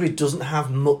if Hagrid doesn't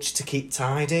have much to keep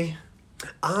tidy.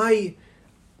 I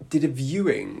did a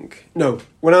viewing. No,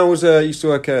 when I was used to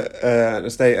work at an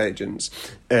estate agent's,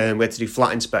 we had to do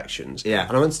flat inspections. Yeah.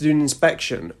 And I went to do an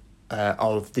inspection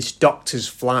of this doctor's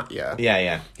flat, yeah?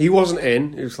 Yeah. He wasn't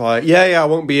in. He was like, yeah, I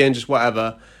won't be in, just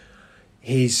whatever.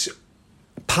 He's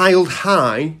piled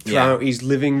high throughout his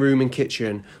living room and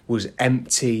kitchen was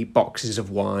empty boxes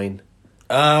of wine.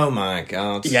 Oh my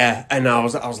god. Yeah, and I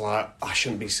was like, I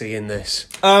shouldn't be seeing this.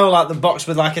 Oh, like the box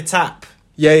with like a tap.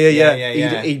 Yeah.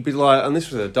 Yeah. He'd be like, and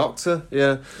this was a doctor,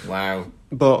 yeah. Wow.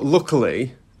 But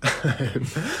luckily,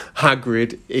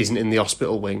 Hagrid isn't in the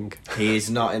hospital wing. He is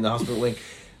not in the hospital wing.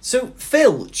 So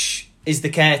Filch is the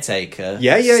caretaker.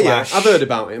 Yeah. I've heard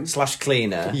about him. /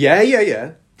 cleaner.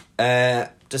 Yeah.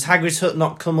 Does Hagrid's hut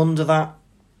not come under that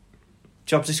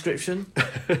job description?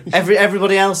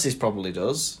 Everybody else's probably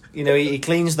does. You know, he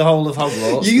cleans the whole of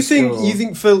Hogwarts. You school.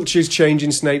 think Filch is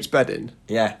changing Snape's bedding?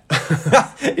 Yeah.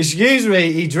 Excuse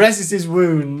me, he dresses his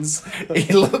wounds,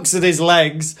 he looks at his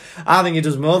legs. I think he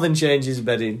does more than change his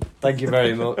bedding. Thank you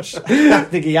very much. I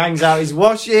think he hangs out his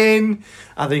washing.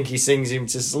 I think he sings him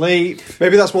to sleep.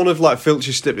 Maybe that's one of like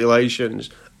Filch's stipulations.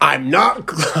 I'm not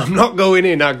going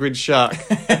in Hagrid's shack.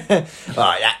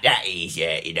 That is,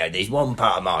 you know, there's one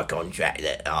part of my contract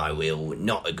that I will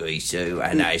not agree to,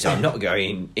 and that is I'm not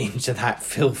going into that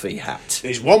filthy hat.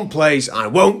 There's one place I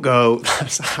won't go.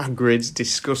 That's Hagrid's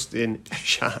disgusting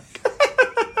shack.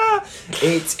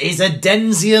 It is a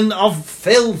denizen of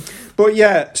filth. But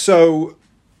yeah, so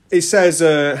it says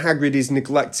Hagrid is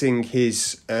neglecting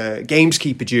his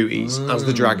gameskeeper duties as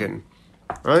the dragon,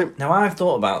 right? Now, I've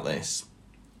thought about this,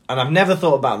 and I've never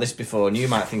thought about this before, and you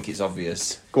might think it's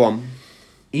obvious. Go on.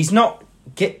 He's not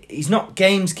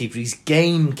gameskeeper, he's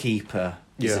gamekeeper,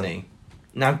 isn't he?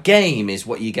 Now, game is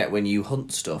what you get when you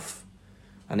hunt stuff.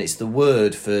 And it's the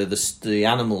word for the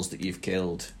animals that you've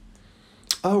killed.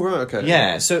 Oh, right, okay.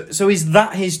 Yeah, so is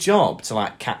that his job, to,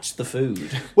 like, catch the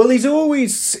food? Well, he's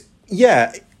always...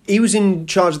 Yeah, he was in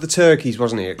charge of the turkeys,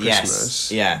 wasn't he, at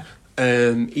Christmas? Yes,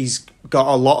 yeah. He's got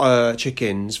a lot of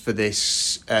chickens for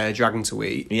this dragon to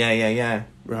eat. Yeah.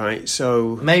 Right,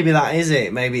 so... Maybe that is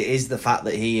it. Maybe it is the fact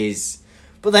that he is...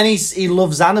 But then he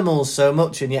loves animals so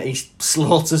much, and yet he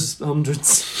slaughters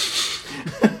hundreds.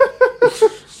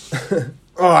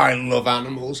 Oh, I love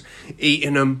animals.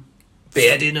 Eating them.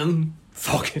 Bearding them.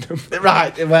 Fucking them.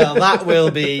 Right, well, that will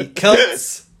be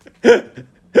cut.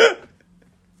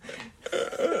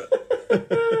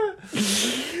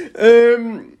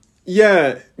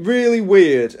 Yeah, really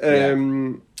weird.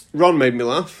 Ron made me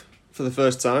laugh for the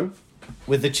first time.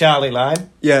 With the Charlie line.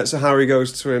 Yeah, so Harry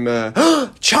goes to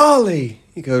him, Charlie!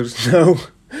 He goes, no,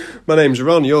 my name's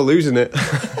Ron, you're losing it.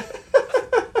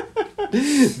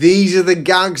 These are the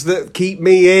gags that keep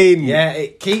me in. Yeah,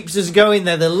 it keeps us going.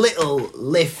 They're the little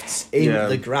lifts in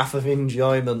the graph of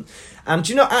enjoyment. And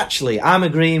do you know, actually, I'm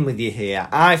agreeing with you here.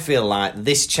 I feel like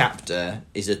this chapter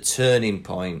is a turning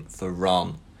point for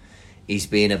Ron. He's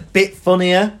being a bit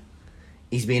funnier.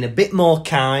 He's being a bit more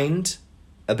kind.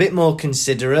 A bit more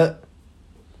considerate.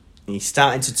 He's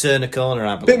starting to turn a corner,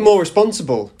 I believe. Bit more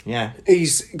responsible. Yeah.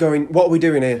 He's going, what are we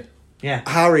doing here? Yeah.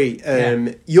 Harry,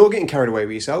 you're getting carried away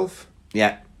with yourself.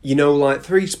 Yeah. You know, like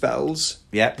 3 spells.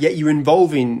 Yeah. Yet you're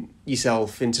involving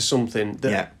yourself into something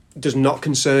that does not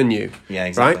concern you. Yeah,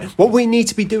 exactly. Right? What we need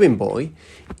to be doing, boy,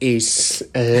 is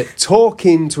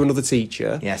talking to another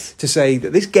teacher to say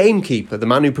that this gamekeeper, the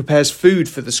man who prepares food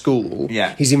for the school,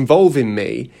 he's involving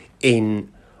me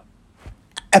in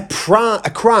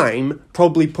a crime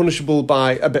probably punishable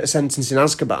by a bit of sentence in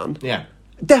Azkaban. Yeah.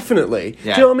 Definitely.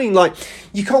 Yeah. Do you know what I mean? Like,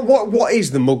 you can't. What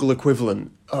is the Muggle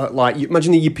equivalent? Like, you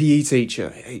imagine your PE teacher.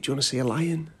 Hey, do you want to see a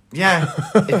lion? Yeah,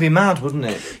 it'd be mad, wouldn't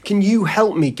it? Can you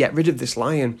help me get rid of this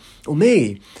lion? Or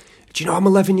me? Do you know I'm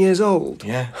 11 years old?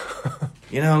 Yeah.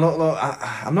 You know, look,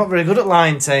 I'm not very good at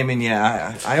lion taming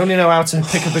yet. I only know how to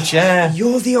pick up a chair.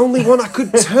 You're the only one I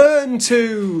could turn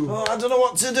to. Oh, I don't know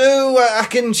what to do. I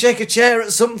can shake a chair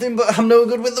at something, but I'm no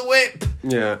good with the whip.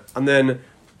 Yeah, and then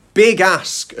big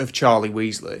ask of Charlie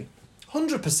Weasley.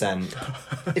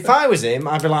 100%. If I was him,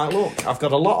 I'd be like, look, I've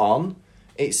got a lot on.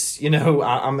 It's, you know,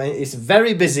 it's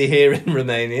very busy here in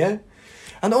Romania.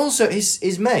 And also,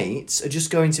 his mates are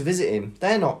just going to visit him.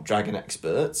 They're not dragon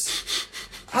experts.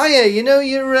 Hiya,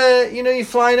 you're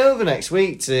flying over next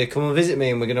week to come and visit me,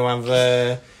 and we're going to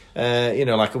have,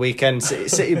 like a weekend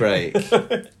city break.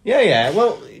 Yeah.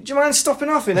 Well, do you mind stopping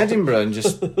off in Edinburgh and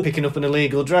just picking up an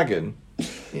illegal dragon?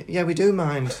 Yeah, we do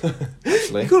mind.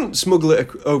 Actually, You couldn't smuggle it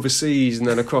overseas and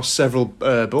then across several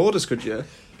borders, could you?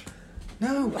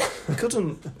 no, I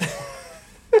couldn't.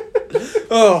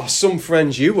 Oh, some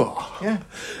friends you are. Yeah.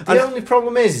 The only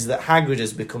problem is that Hagrid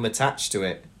has become attached to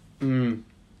it.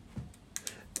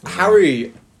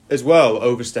 Harry, as well,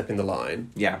 overstepping the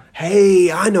line. Yeah.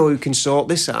 Hey, I know who can sort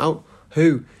this out.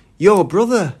 Who? Your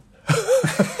brother.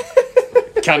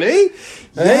 Can he?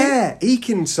 Yeah, he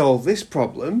can solve this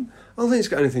problem. I don't think it's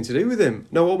got anything to do with him.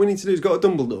 No, what we need to do is go to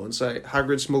Dumbledore and say,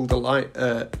 Hagrid smuggled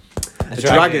a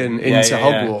dragon into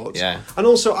Hogwarts. Yeah. And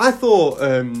also, I thought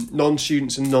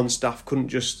non-students and non-staff couldn't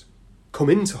just come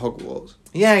into Hogwarts.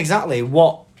 Yeah, exactly.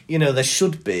 What, there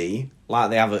should be, like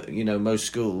they have at, most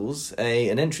schools,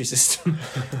 an entry system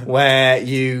where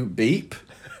you beep,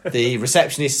 the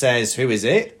receptionist says, who is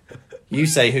it? You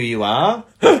say who you are,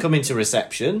 come into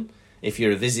reception. If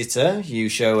you're a visitor, you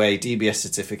show a DBS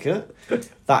certificate.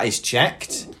 That is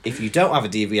checked. If you don't have a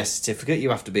DBS certificate,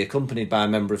 you have to be accompanied by a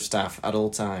member of staff at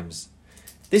all times.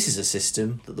 This is a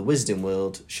system that the Wizarding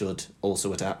world should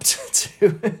also adapt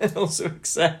to and also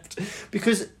accept.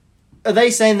 Because are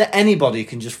they saying that anybody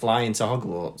can just fly into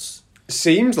Hogwarts?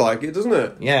 Seems like it, doesn't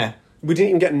it? Yeah. We didn't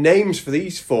even get names for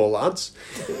these 4 lads.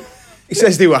 He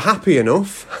says they were happy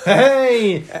enough.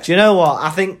 Hey! Do you know what? I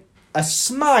think a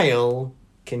smile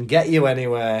can get you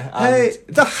anywhere. And Hey,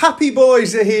 the happy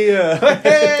boys are here.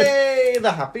 hey!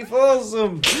 The happy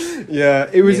foursome. Yeah,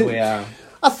 it was. Here we are.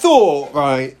 I thought,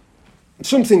 right,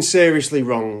 something seriously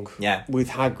wrong with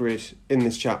Hagrid in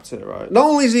this chapter, right? Not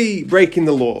only is he breaking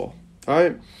the law,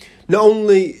 right? Not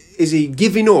only is he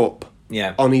giving up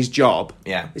on his job.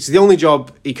 Yeah. It's the only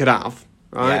job he could have,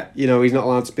 right? Yeah. He's not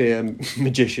allowed to be a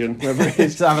magician, whatever it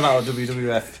is. Having that on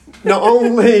WWF. Not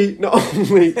only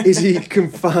is he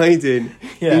confiding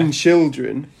in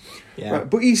children, right,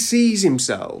 but he sees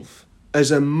himself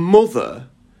as a mother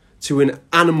to an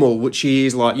animal which he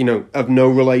is like, of no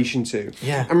relation to.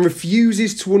 Yeah. And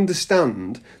refuses to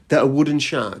understand that a wooden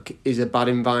shack is a bad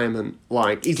environment.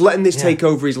 Like, he's letting this take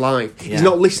over his life. Yeah. He's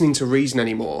not listening to reason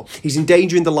anymore. He's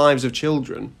endangering the lives of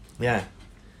children. Yeah.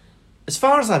 As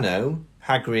far as I know,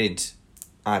 Hagrid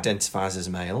identifies as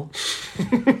male.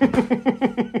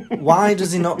 Why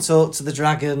does he not talk to the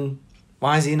dragon?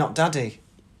 Why is he not daddy?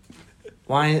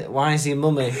 Why is he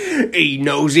mummy? He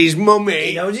knows his mummy.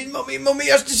 He knows his mummy. Mummy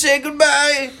has to say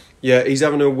goodbye. Yeah, he's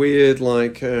having a weird,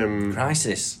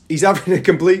 Crisis. He's having a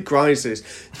complete crisis.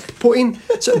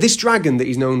 So this dragon that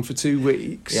he's known for 2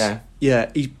 weeks...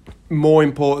 Yeah, he's more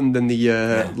important than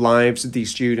the lives of these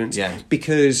students. Yeah.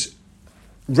 Because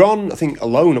Ron, I think,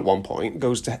 alone at one point,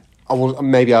 goes to...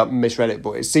 maybe I misread it,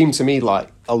 but it seemed to me like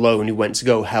alone he went to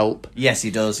go help... Yes,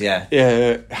 he does, yeah.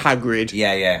 Hagrid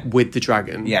Yeah. with the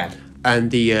dragon. Yeah.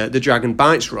 And the dragon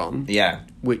bites Ron. Yeah.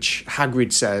 Which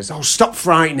Hagrid says, "Oh, stop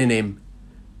frightening him."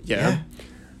 Yeah.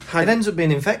 It ends up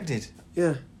being infected.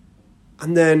 Yeah.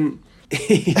 And then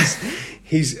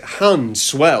his hand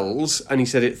swells, and he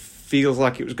said it feels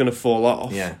like it was going to fall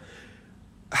off. Yeah.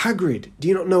 Hagrid, do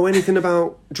you not know anything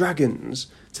about dragons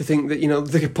to think that,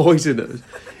 they're poisonous?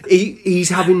 He's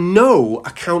having no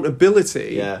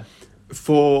accountability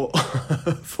for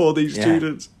these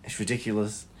students. It's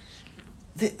ridiculous.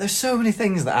 There's so many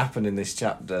things that happen in this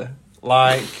chapter.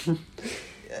 Like,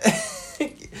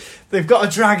 they've got a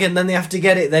dragon, then they have to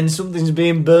get it, then something's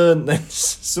being burnt, then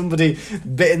somebody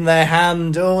bit in their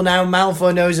hand. Oh, now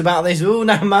Malfoy knows about this. Oh,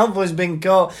 now Malfoy's been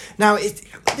caught. Now,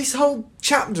 this whole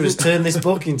chapter has turned this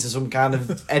book into some kind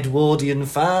of Edwardian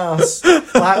farce.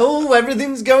 Like, oh,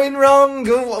 everything's going wrong.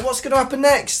 Oh, what's going to happen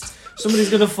next? Somebody's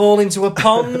going to fall into a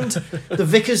pond. The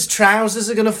vicar's trousers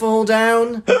are going to fall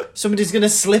down. Somebody's going to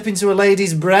slip into a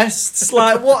lady's breasts.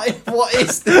 Like, what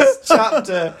is this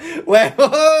chapter where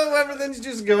everything's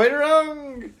just going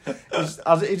wrong?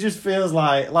 It just feels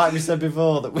like we said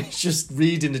before, that we're just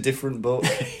reading a different book.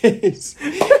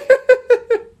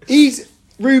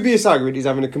 Rubeus Hagrid is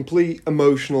having a complete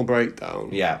emotional breakdown.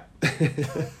 Yeah.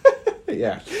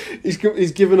 Yeah.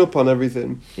 He's given up on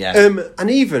everything. Yeah.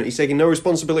 And even he's taking no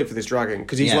responsibility for this dragon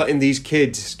because he's letting these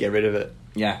kids get rid of it.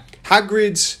 Yeah.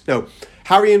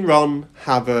 Harry and Ron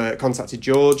have contacted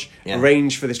George,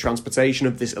 arranged for this transportation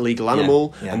of this illegal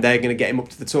animal, and they're going to get him up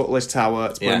to the Turtleist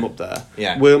Tower to put him up there.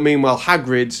 Yeah. Meanwhile,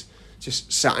 Hagrid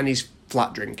just sat in his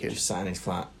flat drinking. Just sat in his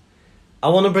flat. I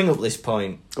want to bring up this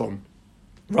point. Go on.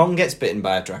 Ron gets bitten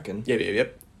by a dragon.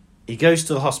 Yep. He goes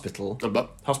to the hospital.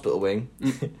 Hospital wing.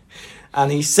 And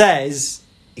he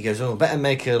goes, oh, better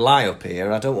make a lie up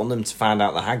here. I don't want them to find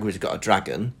out that Hagrid's got a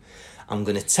dragon. I'm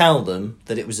going to tell them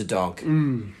that it was a dog.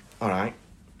 All right.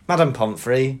 Madame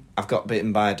Pomfrey, I've got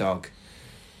bitten by a dog.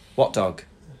 What dog?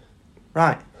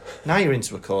 Right. Now you're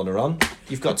into a corner, Ron.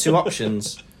 You've got 2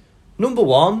 options. Number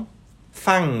 1,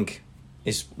 Fang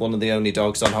is one of the only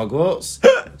dogs on Hogwarts.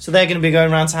 So they're going to be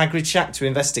going around to Hagrid's shack to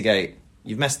investigate.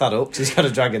 You've messed that up because he's got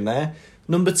a dragon there.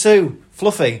 Number 2,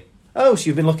 Fluffy. Oh, so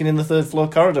you've been looking in the 3rd floor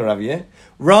corridor, have you?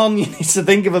 Ron, you need to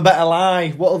think of a better lie.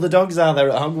 What other dogs are there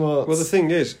at Hogwarts? Well, the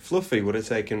thing is, Fluffy would have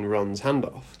taken Ron's hand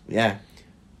off. Yeah.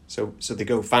 So they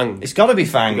go Fang. It's got to be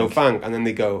Fang. They go Fang, and then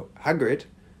they go, Hagrid,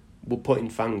 we're putting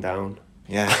Fang down.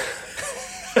 Yeah.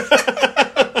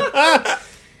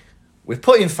 We're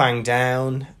putting Fang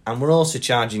down, and we're also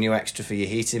charging you extra for your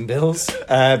heating bills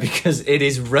because it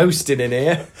is roasting in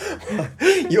here.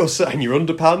 You're sat in your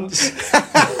underpants.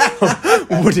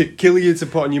 Would it kill you to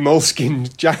put on your moleskin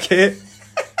jacket?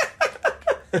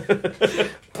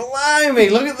 Blimey!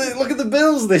 Look at the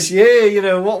bills this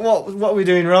year. What are we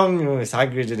doing wrong? Oh, it's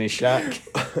Hagrid in his shack.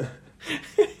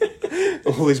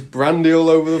 All this brandy all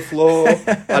over the floor.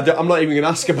 I'm not even going to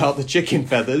ask about the chicken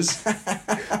feathers.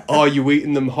 Are you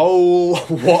eating them whole?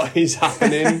 What is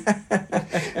happening?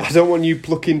 I don't want you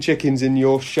plucking chickens in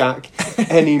your shack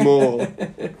anymore.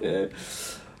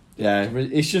 Yeah,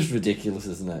 it's just ridiculous,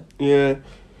 isn't it? Yeah.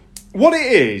 What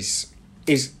it is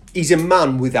he's a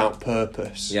man without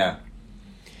purpose. Yeah.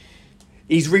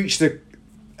 He's reached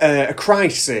a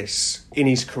crisis in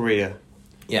his career.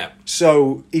 Yeah.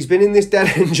 So he's been in this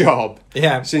dead-end job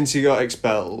since he got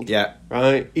expelled. Yeah.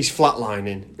 Right? He's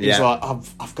flatlining. He's like,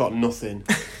 I've got nothing.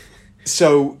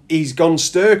 So he's gone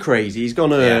stir crazy. He's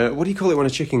gone, what do you call it when a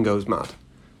chicken goes mad?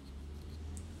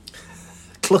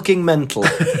 Clucking mental.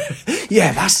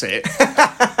 Yeah, that's it.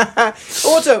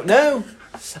 Oh, I don't know.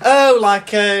 Oh,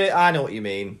 I know what you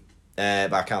mean.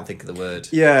 but I can't think of the word.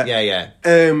 Yeah.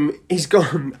 Yeah. He's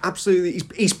gone absolutely.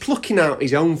 He's plucking out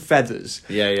his own feathers.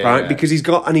 Yeah, Right, yeah. because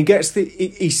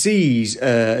he sees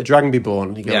a dragon be born,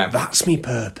 and he goes, Yeah. "That's me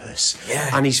purpose." Yeah.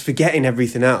 And he's forgetting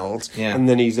everything else. Yeah. And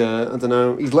then he's I don't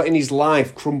know. He's letting his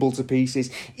life crumble to pieces.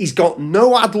 He's got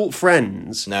no adult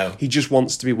friends. No. He just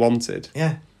wants to be wanted.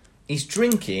 Yeah. He's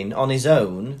drinking on his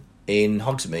own in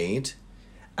Hogsmeade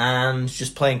and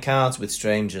just playing cards with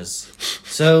strangers.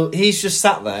 So he's just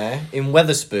sat there in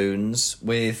Weatherspoons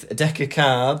with a deck of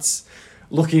cards,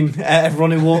 looking at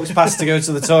everyone who walks past to go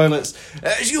to the toilets.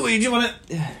 Huey, do you want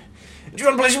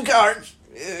to play some cards?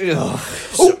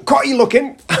 Oh, caught you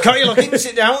looking. Can't you looking?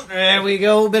 Sit down. There we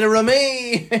go. Bit of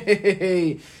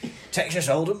rummy. Texas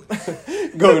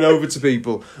Hold'em. Going over to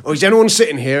people. Oh, is anyone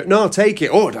sitting here? No, take it.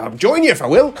 Oh, I'll join you if I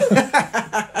will.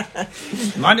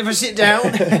 Mind if I sit down?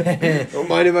 Don't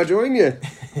mind if I join you.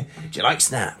 Do you like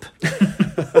Snap?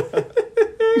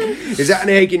 Is that an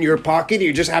egg in your pocket? Or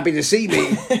you're just happy to see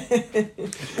me?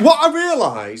 What I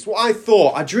realised, what I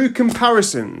thought, I drew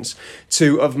comparisons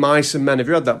to Of Mice and Men. Have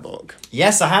you read that book?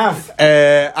 Yes, I have.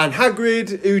 And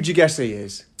Hagrid, who'd you guess he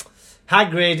is?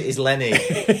 Hagrid is Lenny.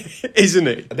 Isn't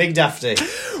he? A big dafty.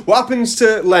 What happens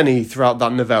to Lenny throughout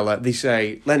that novella? They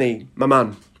say, Lenny, my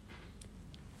man,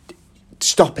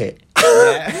 stop it.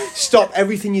 Yeah. Stop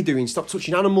everything you're doing. Stop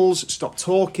touching animals. Stop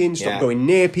talking. Stop Yeah. going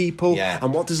near people. Yeah.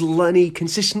 And what does Lenny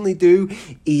consistently do?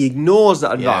 He ignores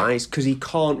that Yeah. advice because he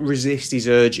can't resist his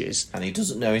urges. And he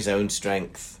doesn't know his own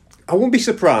strength. I wouldn't be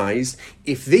surprised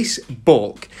if this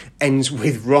book ends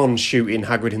with Ron shooting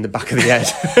Hagrid in the back of the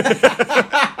head.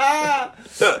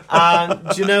 And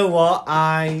do you know what?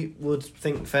 I would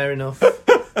think fair enough.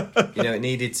 You know, it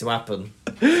needed to happen.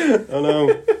 I know.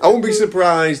 I wouldn't be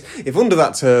surprised if under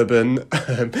that turban,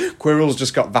 Quirrell's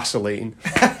just got Vaseline.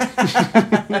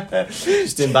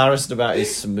 Just embarrassed about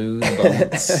his smooth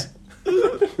bumps.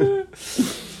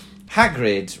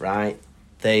 Hagrid, right?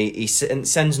 He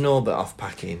sends Norbert off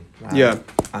packing. Right? Yeah.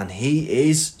 And he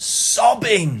is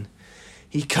sobbing.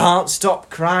 He can't stop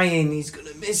crying. He's going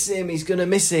to miss him. He's going to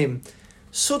miss him.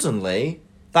 Suddenly,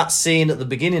 that scene at the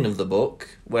beginning of the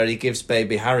book where he gives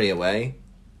baby Harry away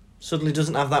suddenly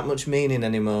doesn't have that much meaning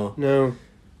anymore. No.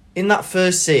 In that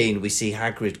first scene, we see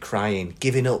Hagrid crying,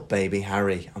 giving up baby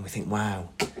Harry, and we think, wow,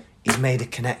 he's made a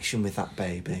connection with that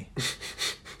baby.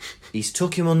 He's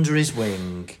took him under his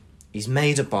wing, he's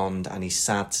made a bond, and he's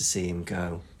sad to see him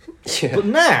go. Yeah. But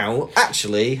now,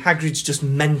 actually, Hagrid's just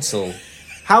mental.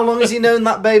 How long has he known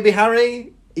that baby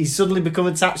Harry? He's suddenly become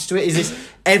attached to it. Is this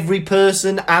every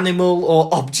person, animal, or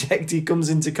object he comes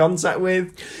into contact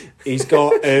with? He's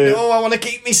got... Oh, I want to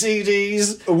keep me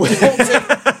CDs.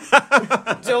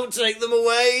 Don't take them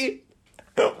away.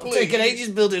 It's taken ages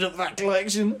building up that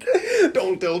collection.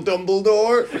 Don't tell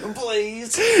Dumbledore.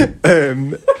 Please.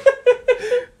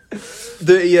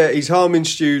 He's harming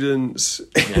students.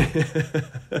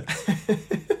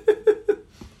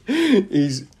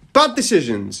 He's... Bad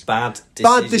decisions. Bad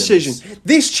decisions.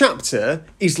 This chapter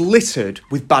is littered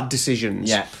with bad decisions.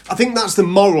 Yeah. I think that's the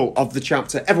moral of the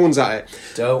chapter. Everyone's at it.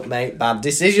 Don't make bad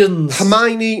decisions.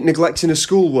 Hermione neglecting her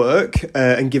schoolwork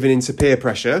and giving in to peer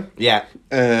pressure. Yeah.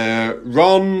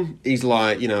 Ron, he's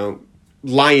like,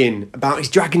 lying about his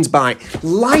dragon's bite.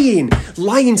 Lying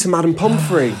to Madame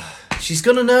Pomfrey. She's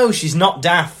going to know she's not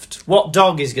daft. What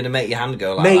dog is going to make your hand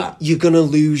go like Mate, that? you're going to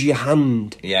lose your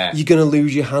hand. Yeah. You're going to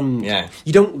lose your hand. Yeah.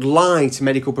 You don't lie to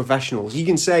medical professionals. You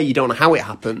can say you don't know how it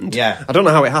happened. Yeah. I don't know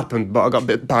how it happened, but I got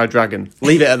bit by a dragon.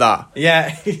 Leave it at that.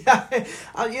 Yeah.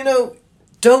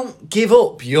 Don't give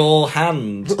up your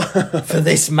hand for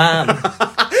this man.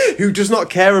 Who does not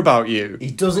care about you.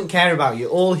 He doesn't care about you.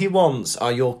 All he wants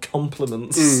are your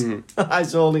compliments.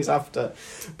 That's all he's after.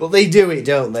 But they do it,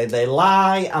 don't they? They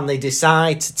lie and they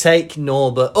decide to take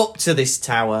Norbert up to this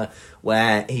tower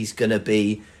where he's going to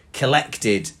be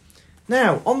collected.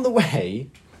 Now, on the way,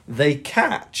 they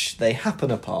happen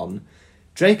upon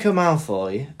Draco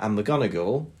Malfoy and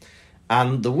McGonagall,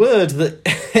 and the word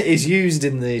that is used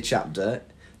in the chapter,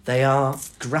 they are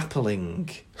grappling.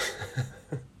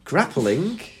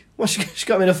 Grappling? Well, she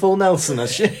got him in a full Nelson,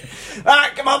 has she?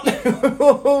 Alright, come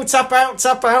on! Tap out!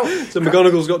 So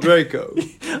McGonagall's got Draco.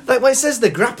 Like, well, it says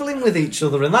they're grappling with each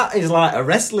other, and that is like a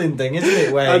wrestling thing, isn't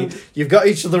it? Where And- you've got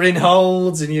each other in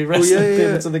holds and you're wrestling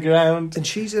people to the ground. And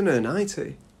she's in her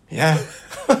 90. Yeah.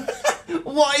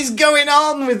 What is going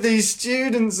on with these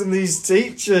students and these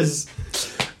teachers?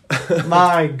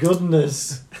 My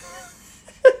goodness.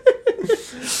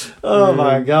 Oh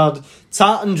my god.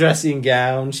 Tartan dressing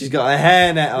gown. She's got her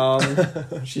hairnet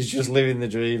on. She's just living the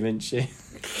dream, isn't she?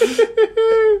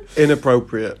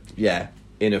 Inappropriate. Yeah.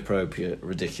 Inappropriate.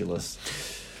 Ridiculous.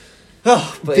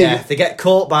 Oh, but yeah, they get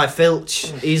caught by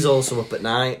Filch. He's also up at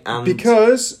night. And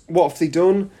Because, what have they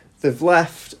done? They've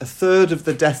left a third of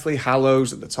the Deathly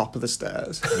Hallows at the top of the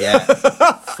stairs. yeah,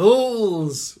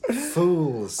 fools.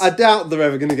 I doubt they're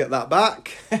ever going to get that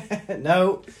back.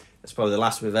 No, that's probably the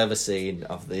last we've ever seen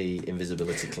of the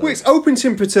invisibility cloak. Well, it's open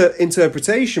to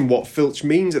interpretation what Filch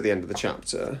means at the end of the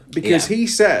chapter. Because Yeah. he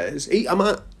says,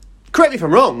 correct me if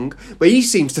I'm wrong, but he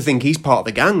seems to think he's part of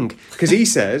the gang. Because he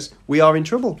says, we are in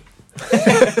trouble.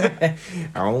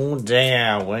 Oh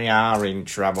dear, we are in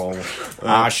trouble.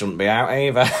 I shouldn't be out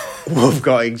either. We've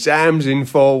got exams in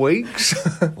 4 weeks.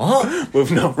 What?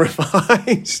 We've not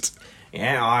revised.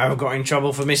 Yeah, I got in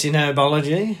trouble for missing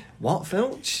herbology. What,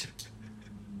 Filch?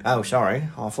 Oh, sorry.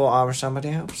 I thought I was somebody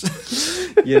else.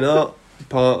 You're not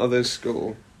part of the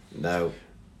school. No.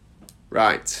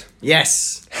 Right.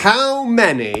 Yes. How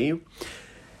many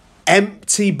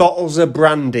empty bottles of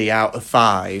brandy out of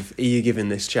 5 are you giving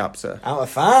this chapter? Out of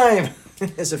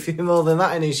 5. There's a few more than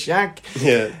that in his shack.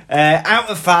 Yeah. Out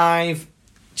of 5.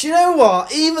 Do you know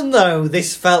what? Even though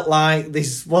this felt like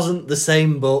this wasn't the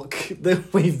same book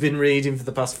that we've been reading for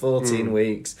the past 14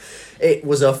 weeks, it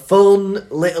was a fun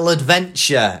little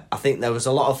adventure. I think there was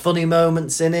a lot of funny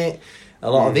moments in it,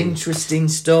 a lot of interesting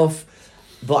stuff.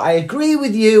 But I agree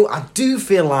with you. I do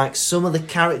feel like some of the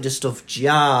character stuff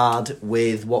jarred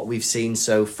with what we've seen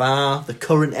so far, the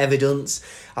current evidence.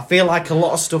 I feel like a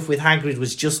lot of stuff with Hagrid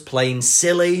was just plain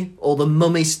silly. All the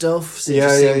mummy stuff seemed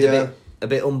a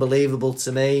bit unbelievable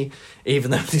to me,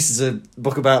 even though this is a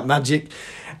book about magic.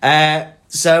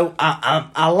 So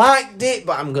I liked it,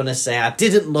 but I'm going to say I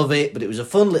didn't love it, but it was a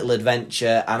fun little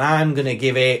adventure, and I'm going to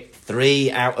give it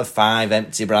 3 out of 5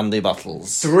 empty brandy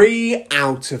bottles. 3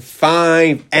 out of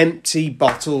 5 empty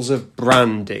bottles of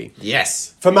brandy.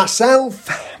 Yes. For myself,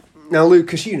 now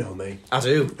Lucas, you know me. I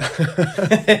do.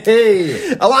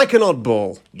 I like an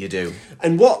oddball. You do.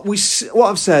 And what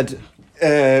I've said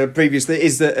previously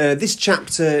is that this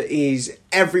chapter is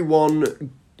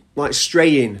everyone like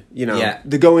straying, you know. Yeah.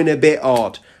 They're going a bit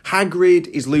odd. Hagrid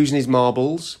is losing his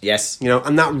marbles. Yes. You know,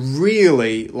 and that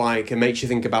really, like, makes you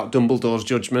think about Dumbledore's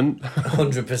judgment.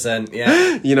 100%,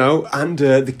 yeah. You know, and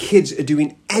the kids are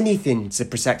doing anything to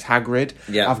protect Hagrid.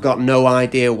 Yeah. I've got no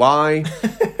idea why.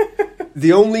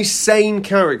 The only sane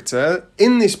character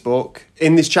in this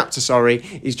chapter,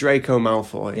 is Draco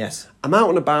Malfoy. Yes. I'm out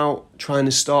and about trying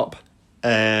to stop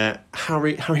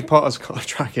Harry Potter's got a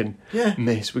dragon. Yeah.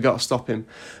 Miss, we got to stop him.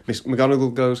 Miss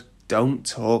McGonagall goes, don't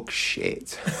talk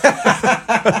shit.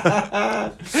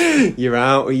 You're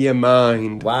out of your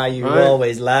mind. Why are you Right?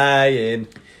 always lying?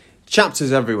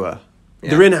 Chapters everywhere.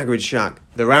 Yeah. They're in Hagrid's shack.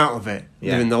 They're out of it.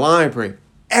 Yeah. They're in the library.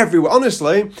 Everywhere.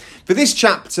 Honestly, for this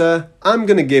chapter, I'm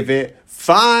going to give it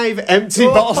 5 empty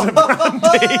bottles of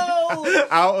brandy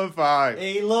out of 5.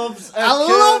 He loves a I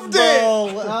loved it.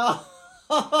 curveball.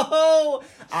 Oh,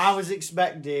 I was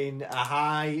expecting a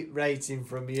high rating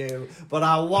from you, but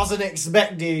I wasn't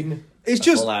expecting It's a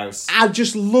just, full house. I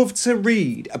just love to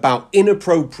read about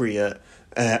inappropriate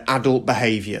adult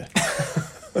behaviour.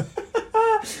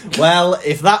 Well,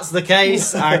 if that's the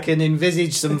case, I can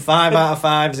envisage some 5 out of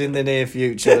 5s in the near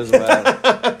future as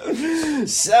well.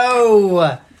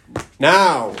 So,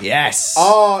 Now, yes.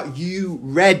 are you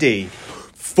ready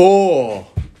for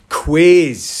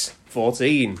quiz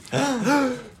 14?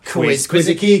 Quiz,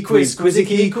 quizzy key, quiz, quizzy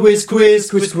key, quiz, quiz,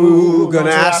 quiz, quiz. Gonna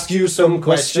ask you some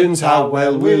questions, how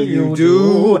well will you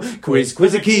do? Quiz,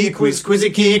 quizzy key, quiz,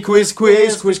 quizzy key, quiz,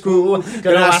 quiz, quiz, quiz.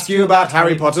 Gonna ask you about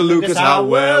Harry Potter, Lucas, how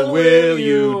well will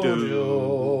you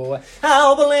do?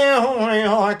 I'll believe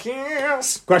your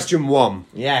kiss. Question 1.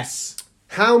 Yes.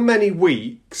 How many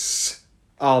weeks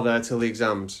are there till the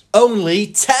exams? Only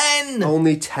 10.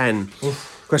 Only 10.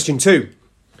 Question 2.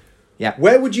 Yeah.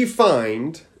 Where would you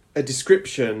find a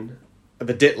description of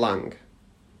a ditlang?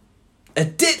 A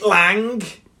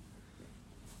ditlang?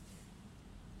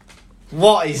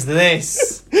 What is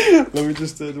this? Let me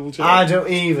just double check. I don't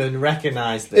even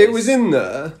recognise this. It was in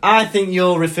there. I think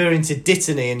you're referring to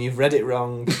Dittany and you've read it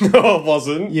wrong. No, it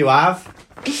wasn't. You have.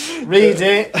 Read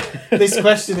it. This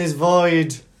question is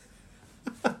void.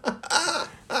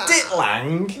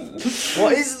 Ditlang?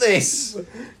 What is this?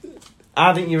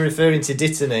 I think you're referring to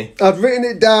Dittany. I'd written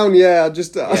it down, yeah.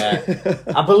 Yeah.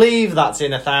 I believe that's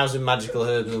in 1,000 Magical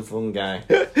Herbs and Fungi.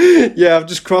 Yeah, I've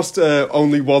just crossed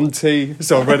only one T,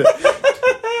 so I've read it.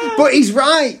 But he's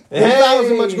right.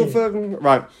 1,000 magical fervent.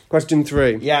 Right. Question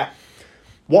 3. Yeah.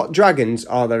 What dragons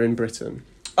are there in Britain?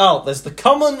 Oh, there's the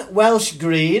common Welsh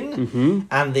green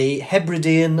and the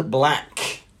Hebridean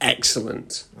black.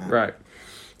 Excellent. Right.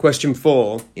 Question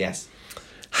 4. Yes.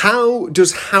 How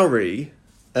does Harry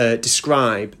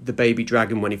describe the baby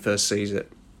dragon when he first sees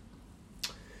it?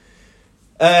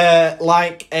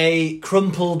 Like a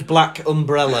crumpled black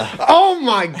umbrella. Oh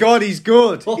my God, he's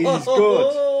good. He's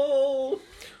good.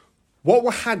 What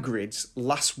were Hagrid's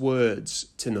last words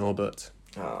to Norbert?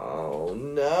 Oh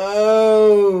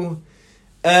no.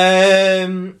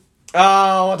 I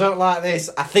don't like this.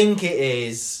 I think it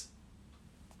is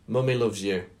Mummy loves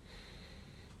you.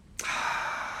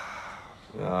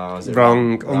 Oh, is it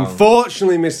Wrong.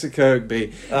 Unfortunately, Mr.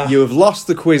 Kirkby, you have lost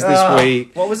the quiz this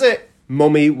week. What was it?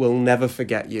 Mummy will never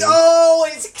forget you. Oh,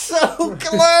 it's so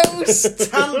close.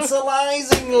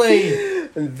 Tantalisingly.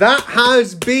 And that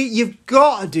has been... You've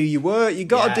got to do your work. You've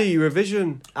got to do your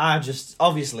revision. I just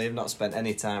obviously have not spent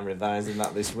any time revising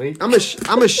that this week. I'm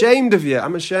ashamed of you.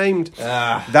 I'm ashamed.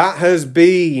 That has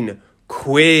been...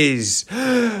 Quiz.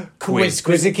 Quiz,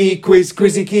 quizzy key, quiz,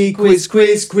 quizzy key, quiz,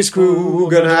 quiz, quiz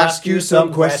crew. Gonna ask you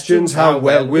some questions, how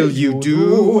well will you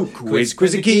do? Quiz,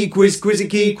 quizzy key, quiz, quizzy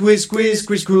key, quiz, quiz,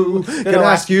 quiz crew. Gonna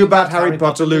ask you about Harry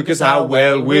Potter, Lucas, how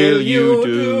well will you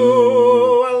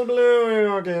do? Well,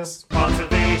 blue, I guess.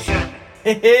 Motivation.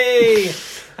 Hey,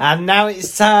 and now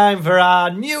it's time for our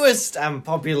newest and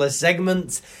popular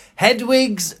segment,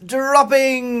 Hedwig's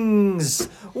Droppings.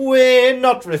 We're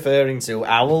not referring to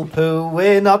owl poo,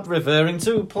 we're not referring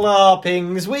to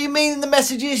ploppings. We mean the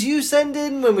messages you send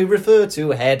in when we refer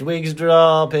to Hedwig's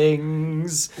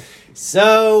Droppings.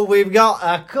 So we've got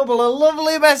a couple of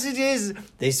lovely messages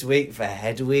this week for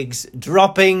Hedwig's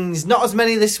Droppings. Not as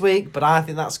many this week, but I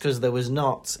think that's because there was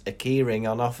not a keyring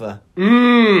on offer.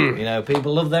 You know,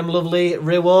 people love them lovely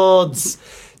rewards.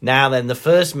 Now then, the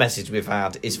first message we've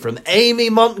had is from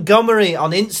Amy Montgomery on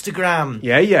Instagram.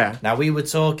 Yeah. Now, we were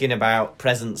talking about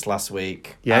presents last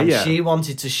week. Yeah. She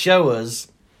wanted to show us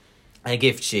a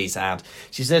gift she's had.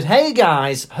 She said, "Hey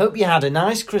guys, hope you had a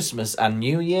nice Christmas and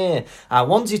New Year. I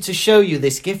wanted to show you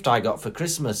this gift I got for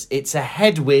Christmas. It's a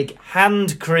Hedwig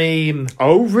hand cream."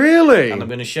 Oh, really? And I'm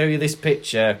going to show you this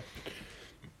picture.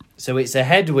 So it's a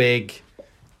Hedwig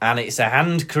and it's a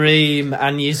hand cream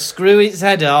and you screw its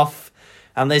head off.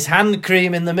 And there's hand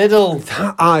cream in the middle.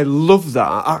 I love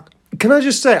that. Can I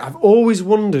just say, I've always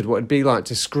wondered what it'd be like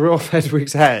to screw off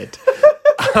Hedwig's head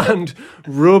and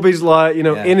rub his,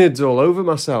 innards all over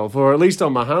myself, or at least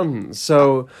on my hands.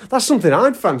 So that's something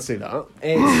I'd fancy, that.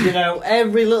 It's,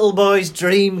 every little boy's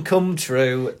dream come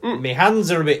true. My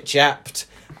hands are a bit chapped.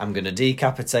 I'm going to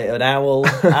decapitate an owl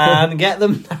and get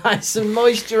them nice and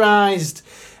moisturised.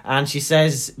 And she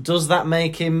says, does that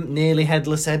make him nearly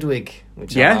headless Hedwig?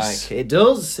 Which yes. I like. It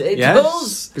does. It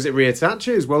does. Because it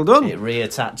reattaches. Well done. It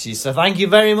reattaches. So thank you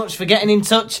very much for getting in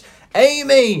touch,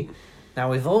 Amy. Now,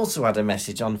 we've also had a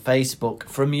message on Facebook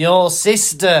from your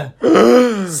sister,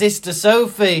 Sister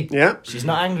Sophie. Yeah. She's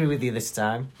not angry with you this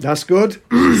time. That's good.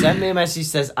 She sent me a message,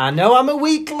 says, I know I'm a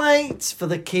week late for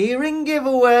the keyring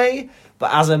giveaway,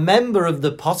 but as a member of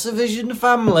the Pottervision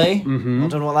family, I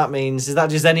don't know what that means. Is that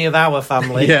just any of our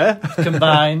family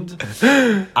combined?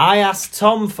 I asked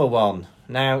Tom for one.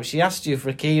 Now, she asked you for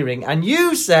a keyring, and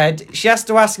you said she has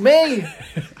to ask me.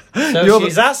 So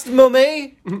she's asked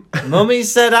Mummy. Mummy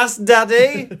said, ask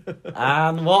Daddy.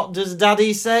 And what does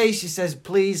Daddy say? She says,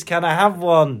 please, can I have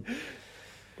one?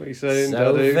 What are you saying,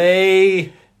 Sophie,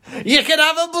 Daddy? you can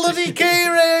have a bloody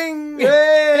keyring!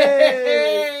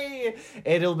 Hey!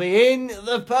 It'll be in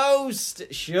the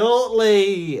post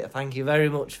shortly. Thank you very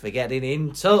much for getting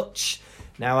in touch.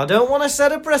 Now, I don't want to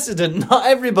set a precedent. Not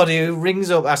everybody who rings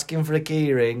up asking for a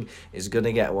keyring is going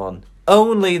to get one.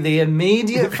 Only the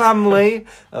immediate family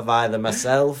of either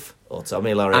myself or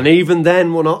Tommy Laurie. And even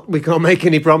then, we can't make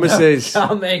any promises. No,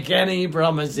 can't make any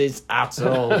promises at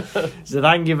all. So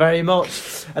thank you very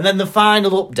much. And then the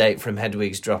final update from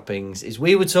Hedwig's Droppings is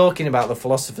we were talking about the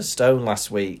Philosopher's Stone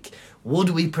last week.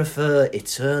 Would we prefer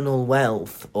eternal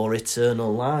wealth or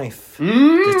eternal life?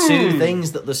 The two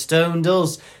things that the stone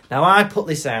does. Now, I put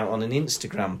this out on an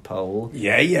Instagram poll.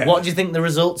 Yeah. What do you think the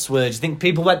results were? Do you think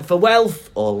people went for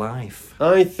wealth or life?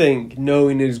 I think,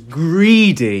 knowing as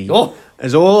greedy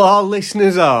as all our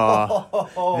listeners are,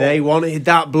 they wanted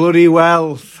that bloody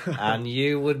wealth. And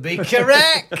you would be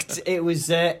correct. It was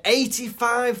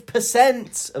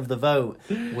 85% of the vote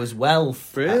was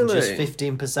wealth. Really? And just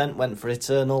 15% went for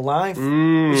eternal life.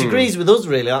 Which agrees with us,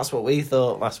 really. That's what we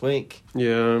thought last week.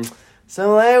 Yeah.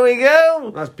 So there we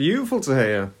go. That's beautiful to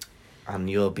hear. And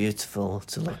you're beautiful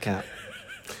to look at.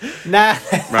 Now,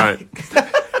 Right.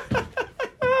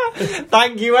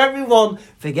 thank you everyone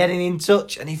for getting in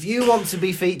touch. And if you want to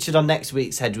be featured on next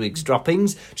week's Hedwig's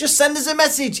Droppings, just send us a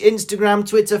message. Instagram,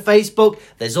 Twitter, Facebook.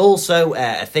 There's also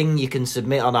a thing you can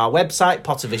submit on our website,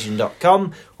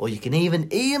 pottervision.com, or you can even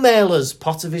email us,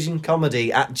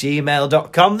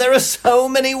 pottervisioncomedy@gmail.com. There are so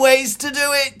many ways to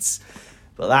do it.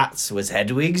 but that was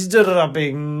Hedwig's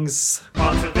droppings.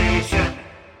 Pottervision.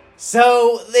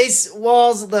 So this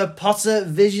was the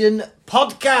Pottervision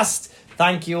podcast.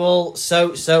 Thank you all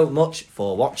so much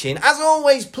for watching. As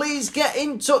always, please get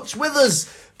in touch with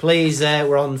us. Please,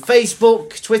 we're on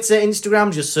Facebook, Twitter,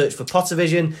 Instagram. Just search for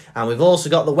Pottervision. And we've also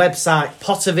got the website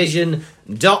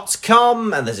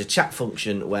pottervision.com. And there's a chat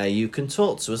function where you can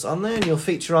talk to us on there. And you'll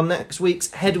feature on next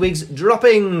week's Hedwig's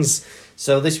Droppings.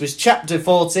 So this was Chapter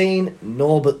 14,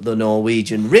 Norbert the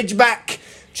Norwegian Ridgeback.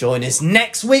 Join us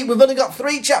next week. We've only got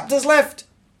 3 chapters left.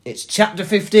 It's Chapter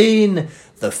 15,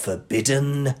 The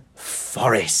Forbidden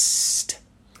Forest.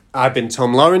 I've been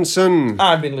Tom Lawrenson.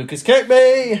 I've been Lucas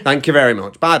Kirkby. Thank you very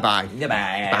much. Bye-bye.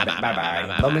 Goodbye.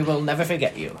 Bye-bye. Mummy will never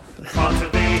forget you.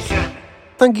 Pottervision.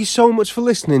 Thank you so much for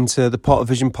listening to the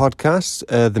Pottervision podcast.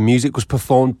 The music was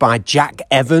performed by Jack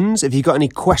Evans. If you've got any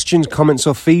questions, comments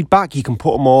or feedback, you can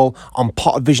put them all on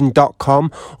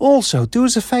pottervision.com. Also, do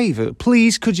us a favour.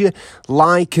 Please, could you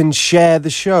like and share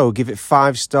the show? Give it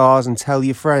 5 stars and tell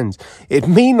your friends. It'd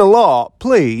mean a lot,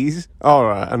 please. All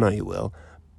right, I know you will.